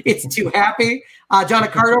 It's too happy. John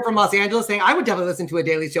Accardo from Los Angeles saying, I would definitely listen to a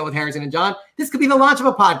daily show with Harrison and John. This could be the launch of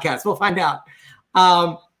a podcast. We'll find out.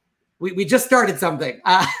 We just started something.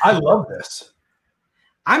 I love this.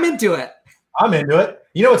 I'm into it. I'm into it.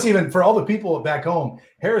 You know, it's even for all the people back home,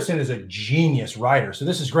 Harrison is a genius writer. So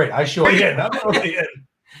this is great. I show you.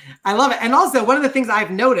 I love it. And also one of the things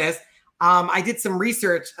I've noticed, I did some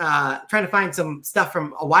research trying to find some stuff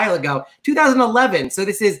from a while ago, 2011. So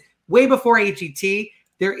this is way before HET.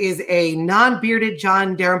 There is a non-bearded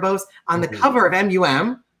John Darabos on the cover of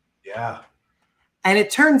MUM. Yeah. And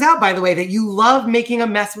it turns out, by the way, that you love making a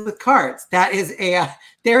mess with cards. That is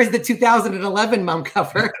there is the 2011 MUM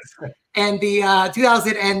cover and the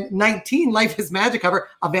 2019 Life is Magic cover,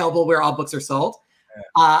 available where all books are sold.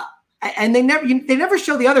 And they never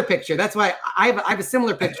show the other picture. That's why I have a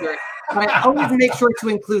similar picture, but I always make sure to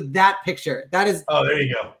include that picture. That is. Oh, there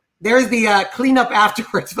you go. There's the cleanup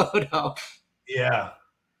afterwards photo. Yeah.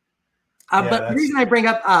 But the reason I bring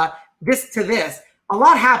up this, a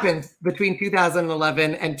lot happened between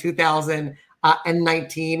 2011 and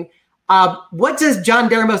 2019. What does John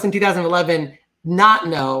Darabos in 2011 not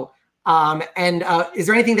know? And is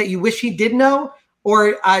there anything that you wish he did know?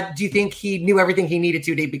 Or do you think he knew everything he needed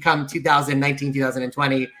to become 2019,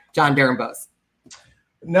 2020 John Darabos?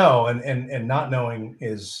 No, and not knowing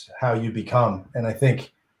is how you become. And I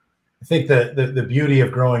think the beauty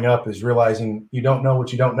of growing up is realizing you don't know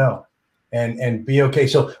what you don't know. And be okay.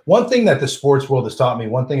 So one thing that the sports world has taught me,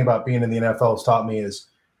 one thing about being in the NFL has taught me is,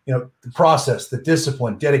 the process, the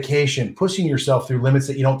discipline, dedication, pushing yourself through limits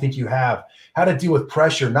that you don't think you have, how to deal with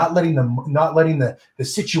pressure, not letting the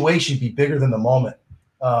situation be bigger than the moment.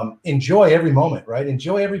 Enjoy every moment, right?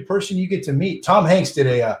 Enjoy every person you get to meet. Tom Hanks did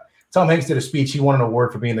a speech. He won an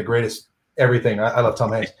award for being the greatest everything. I love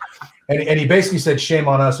Tom Hanks. And he basically said, shame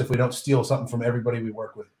on us if we don't steal something from everybody we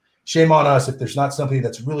work with. Shame on us if there's not somebody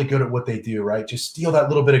that's really good at what they do, right? Just steal that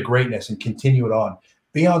little bit of greatness and continue it on.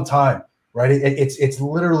 Be on time, right? It's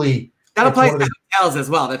literally – that applies to hotels as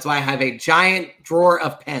well. That's why I have a giant drawer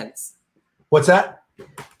of pens. What's that?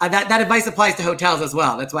 That advice applies to hotels as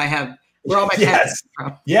well. That's why I have where all my pens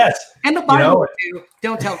from. Yes. And the Bible too.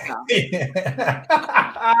 Don't tell Tom.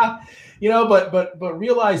 But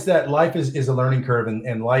realize that life is a learning curve,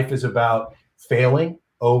 and life is about failing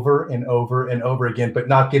over and over and over again, but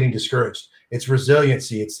not getting discouraged. It's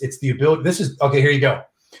resiliency. It's the ability. This is okay. Here you go.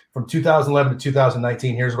 From 2011 to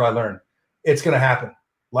 2019, here's what I learned. It's going to happen.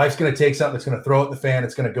 Life's going to take something. It's going to throw it in the fan.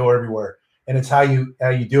 It's going to go everywhere. And it's how you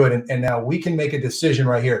do it. And now we can make a decision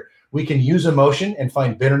right here. We can use emotion and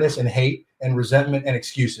find bitterness and hate and resentment and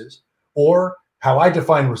excuses. Or how I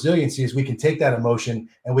define resiliency is we can take that emotion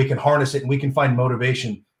and we can harness it and we can find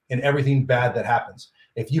motivation in everything bad that happens.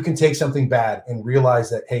 If you can take something bad and realize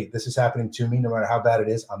that, hey, this is happening to me, no matter how bad it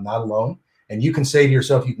is, I'm not alone. And you can say to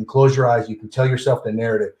yourself, you can close your eyes, you can tell yourself the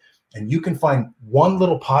narrative, and you can find one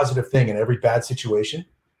little positive thing in every bad situation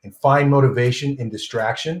and find motivation in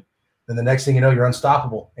distraction. Then the next thing you know, you're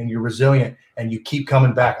unstoppable and you're resilient and you keep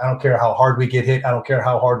coming back. I don't care how hard we get hit. I don't care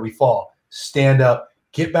how hard we fall. Stand up,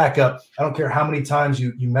 get back up. I don't care how many times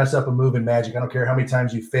you mess up a move in Magic. I don't care how many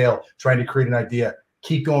times you fail trying to create an idea.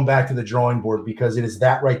 Keep going back to the drawing board, because it is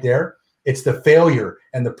that right there. It's the failure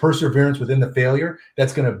and the perseverance within the failure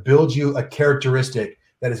that's going to build you a characteristic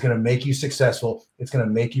that is going to make you successful. It's going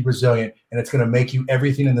to make you resilient, and it's going to make you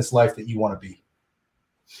everything in this life that you want to be.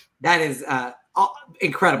 That is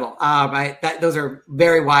incredible. Those are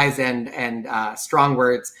very wise and strong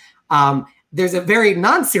words. There's a very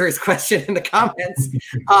non-serious question in the comments.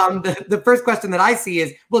 The first question that I see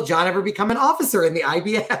is, will John ever become an officer in the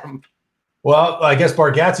IBM? Well, I guess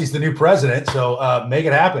Bargatze's the new president, so make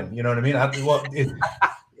it happen. You know what I mean?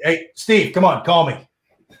 Hey, Steve, come on, call me.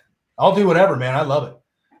 I'll do whatever, man. I love it.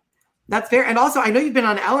 That's fair. And also, I know you've been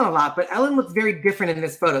on Ellen a lot, but Ellen looks very different in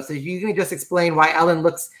this photo. So you can just explain why Ellen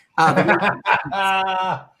looks. Oh,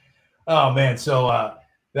 man. So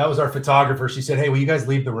that was our photographer. She said, hey, will you guys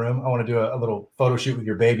leave the room? I want to do a little photo shoot with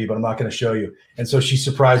your baby, but I'm not going to show you. And so she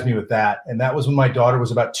surprised me with that. And that was when my daughter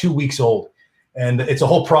was about 2 weeks old. And it's a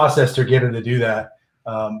whole process to get her to do that.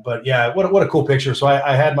 But yeah, what a cool picture. So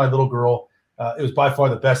I had my little girl. It was by far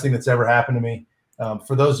the best thing that's ever happened to me.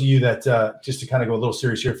 For those of you that, just to kind of go a little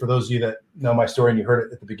serious here, for those of you that know my story and you heard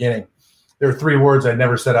it at the beginning, there are 3 words I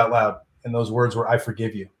never said out loud. And those words were, I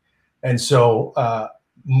forgive you. And so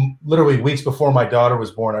literally weeks before my daughter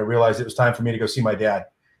was born, I realized it was time for me to go see my dad.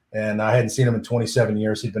 And I hadn't seen him in 27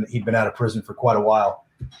 years. He'd been out of prison for quite a while.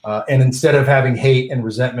 And instead of having hate and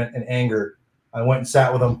resentment and anger, I went and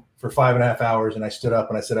sat with him for 5.5 hours. And I stood up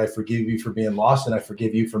and I said, I forgive you for being lost. And I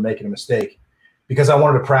forgive you for making a mistake. Because I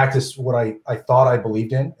wanted to practice what I thought I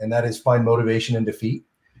believed in, and that is find motivation in defeat.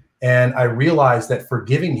 And I realized that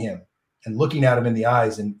forgiving him and looking at him in the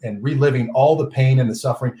eyes and reliving all the pain and the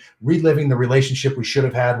suffering, reliving the relationship we should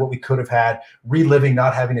have had, what we could have had, reliving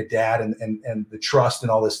not having a dad and the trust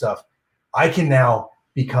and all this stuff, I can now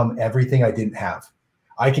become everything I didn't have.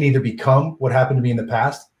 I can either become what happened to me in the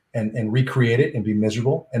past and recreate it and be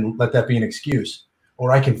miserable and let that be an excuse,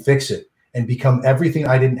 or I can fix it and become everything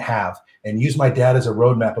I didn't have and use my dad as a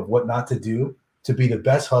roadmap of what not to do to be the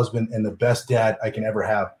best husband and the best dad I can ever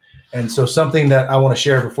have. And so something that I want to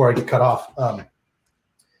share before I get cut off,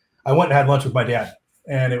 I went and had lunch with my dad,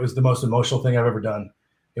 and it was the most emotional thing I've ever done.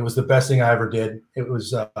 It was the best thing I ever did. It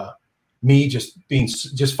was me just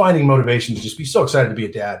finding motivation to just be so excited to be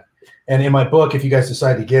a dad. And in my book, if you guys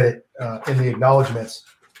decide to get it, in the acknowledgments,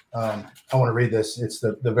 I want to read this. It's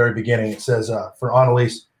the very beginning. It says, for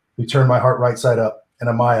Annalise, who turned my heart right side up, and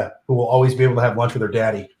Amaya, who will always be able to have lunch with her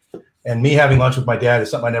daddy. And me having lunch with my dad is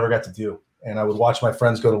something I never got to do. And I would watch my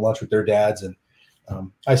friends go to lunch with their dads. And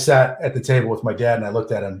I sat at the table with my dad and I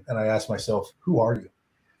looked at him and I asked myself, who are you?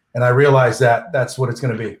 And I realized that that's what it's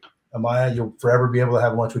going to be. Amaya, you'll forever be able to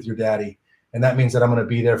have lunch with your daddy. And that means that I'm going to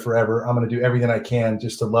be there forever. I'm going to do everything I can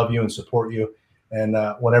just to love you and support you. And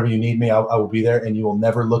whenever you need me, I will be there. And you will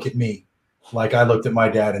never look at me like I looked at my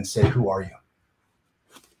dad and say, who are you?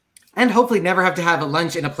 And hopefully never have to have a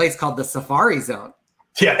lunch in a place called the Safari Zone.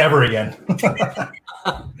 Yeah, ever again.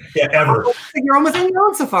 Yeah, ever. You're almost in your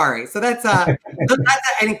own safari. So that's an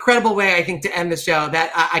incredible way, I think, to end the show.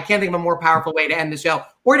 That I can't think of a more powerful way to end the show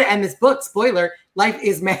or to end this book. Spoiler, Life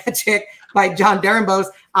is Magic by Jon Darembos.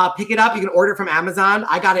 Pick it up. You can order it from Amazon.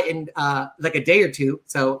 I got it in like a day or two.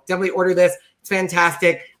 So definitely order this. It's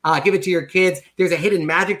fantastic. Give it to your kids. There's a hidden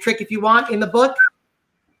magic trick if you want in the book,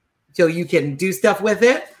 so you can do stuff with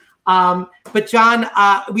it. But John,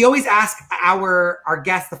 we always ask our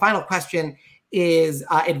guests, the final question is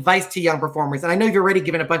advice to young performers. And I know you've already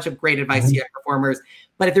given a bunch of great advice to young performers,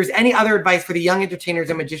 but if there's any other advice for the young entertainers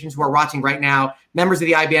and magicians who are watching right now, members of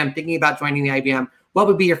the IBM thinking about joining the IBM, what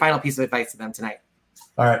would be your final piece of advice to them tonight?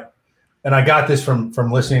 All right. And I got this from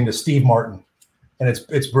listening to Steve Martin, and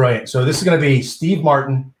it's brilliant. So this is going to be Steve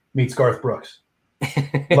Martin meets Garth Brooks.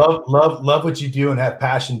 love what you do and have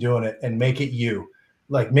passion doing it and make it you.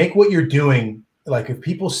 Like, make what you're doing. Like, if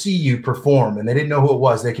people see you perform and they didn't know who it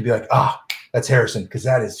was, they could be like, that's Harrison. Cause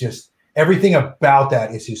that is just everything about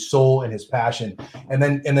that is his soul and his passion. And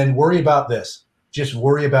then worry about this. Just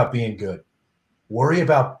worry about being good. Worry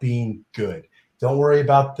about being good. Don't worry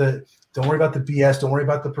about the BS. Don't worry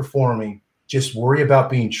about the performing. Just worry about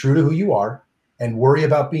being true to who you are and worry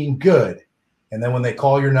about being good. And then when they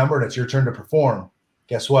call your number and it's your turn to perform,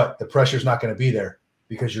 guess what? The pressure's not going to be there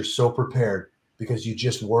because you're so prepared, because you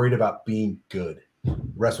just worried about being good. The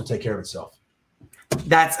rest will take care of itself.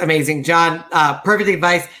 That's amazing, John. Perfect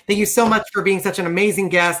advice. Thank you so much for being such an amazing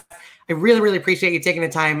guest. I really, really appreciate you taking the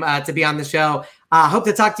time to be on the show. Hope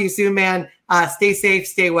to talk to you soon, man. Stay safe,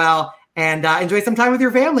 stay well, and enjoy some time with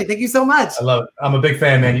your family. Thank you so much. I love it. I'm a big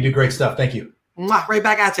fan, man. You do great stuff. Thank you. Right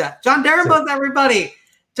back at you. Jon Darembos, everybody.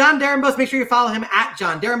 Jon Darembos, make sure you follow him at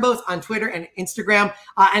Jon Darembos on Twitter and Instagram.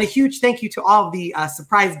 And a huge thank you to all of the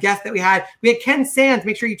surprise guests that we had. We had Ken Sands.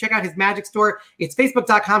 Make sure you check out his magic store. It's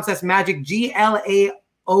facebook.com/magic, GLAORE.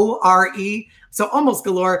 So almost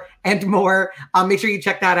galore and more. Make sure you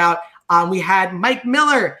check that out. We had Mike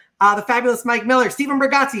Miller, the fabulous Mike Miller, Stephen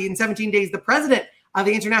Brigazzi in 17 Days, the president of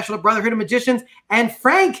the International Brotherhood of Magicians, and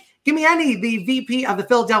Frank Gimiani, the VP of the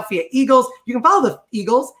Philadelphia Eagles. You can follow the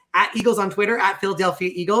Eagles at Eagles on Twitter, at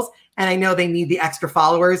Philadelphia Eagles. And I know they need the extra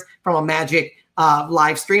followers from a magic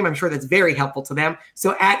live stream. I'm sure that's very helpful to them.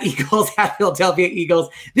 So at Eagles, at Philadelphia Eagles.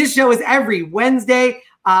 This show is every Wednesday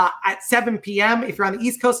at 7 p.m. If you're on the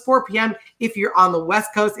East Coast, 4 p.m. If you're on the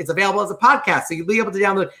West Coast, it's available as a podcast. So you'll be able to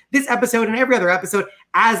download this episode and every other episode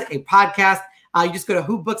as a podcast. You just go to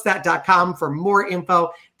whobooks.com for more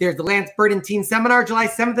info. There's the Lance Burden Teen Seminar, July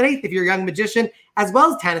 7th and 8th, if you're a young magician, as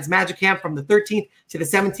well as Tanith's Magic Camp from the 13th to the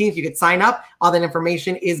 17th. You could sign up. All that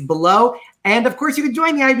information is below. And, of course, you can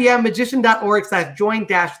join the IBM,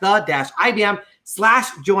 magician.org/join-the-IBM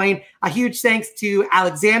IBM.com/join. A huge thanks to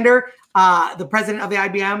Alexander, the president of the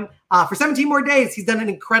IBM, for 17 more days. He's done an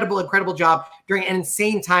incredible job during an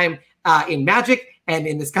insane time in Magic and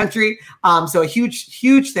in this country. So a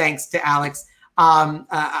huge thanks to Alex.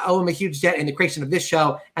 I owe him a huge debt in the creation of this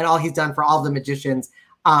show and all he's done for all the magicians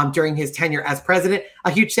during his tenure as president.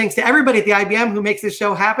 A huge thanks to everybody at the IBM who makes this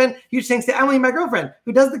show happen. Huge thanks to Emily, my girlfriend,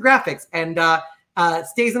 who does the graphics and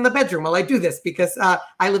stays in the bedroom while I do this because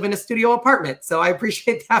I live in a studio apartment. So I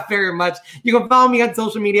appreciate that very much. You can follow me on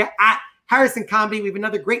social media at Harrison Comedy. We have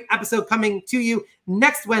another great episode coming to you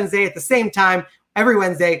next Wednesday at the same time, every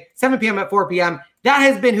Wednesday, 7 p.m. at 4 p.m. That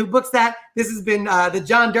has been Who Books That. This has been the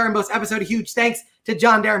John Darrenbos episode. A huge thanks to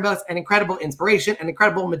John Darrenbos, an incredible inspiration, an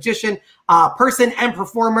incredible magician, person, and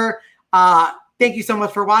performer. Thank you so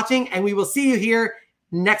much for watching, and we will see you here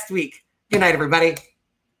next week. Good night, everybody.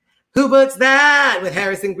 Who Books That with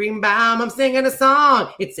Harrison Greenbaum. I'm singing a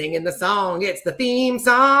song. It's singing the song. It's the theme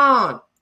song.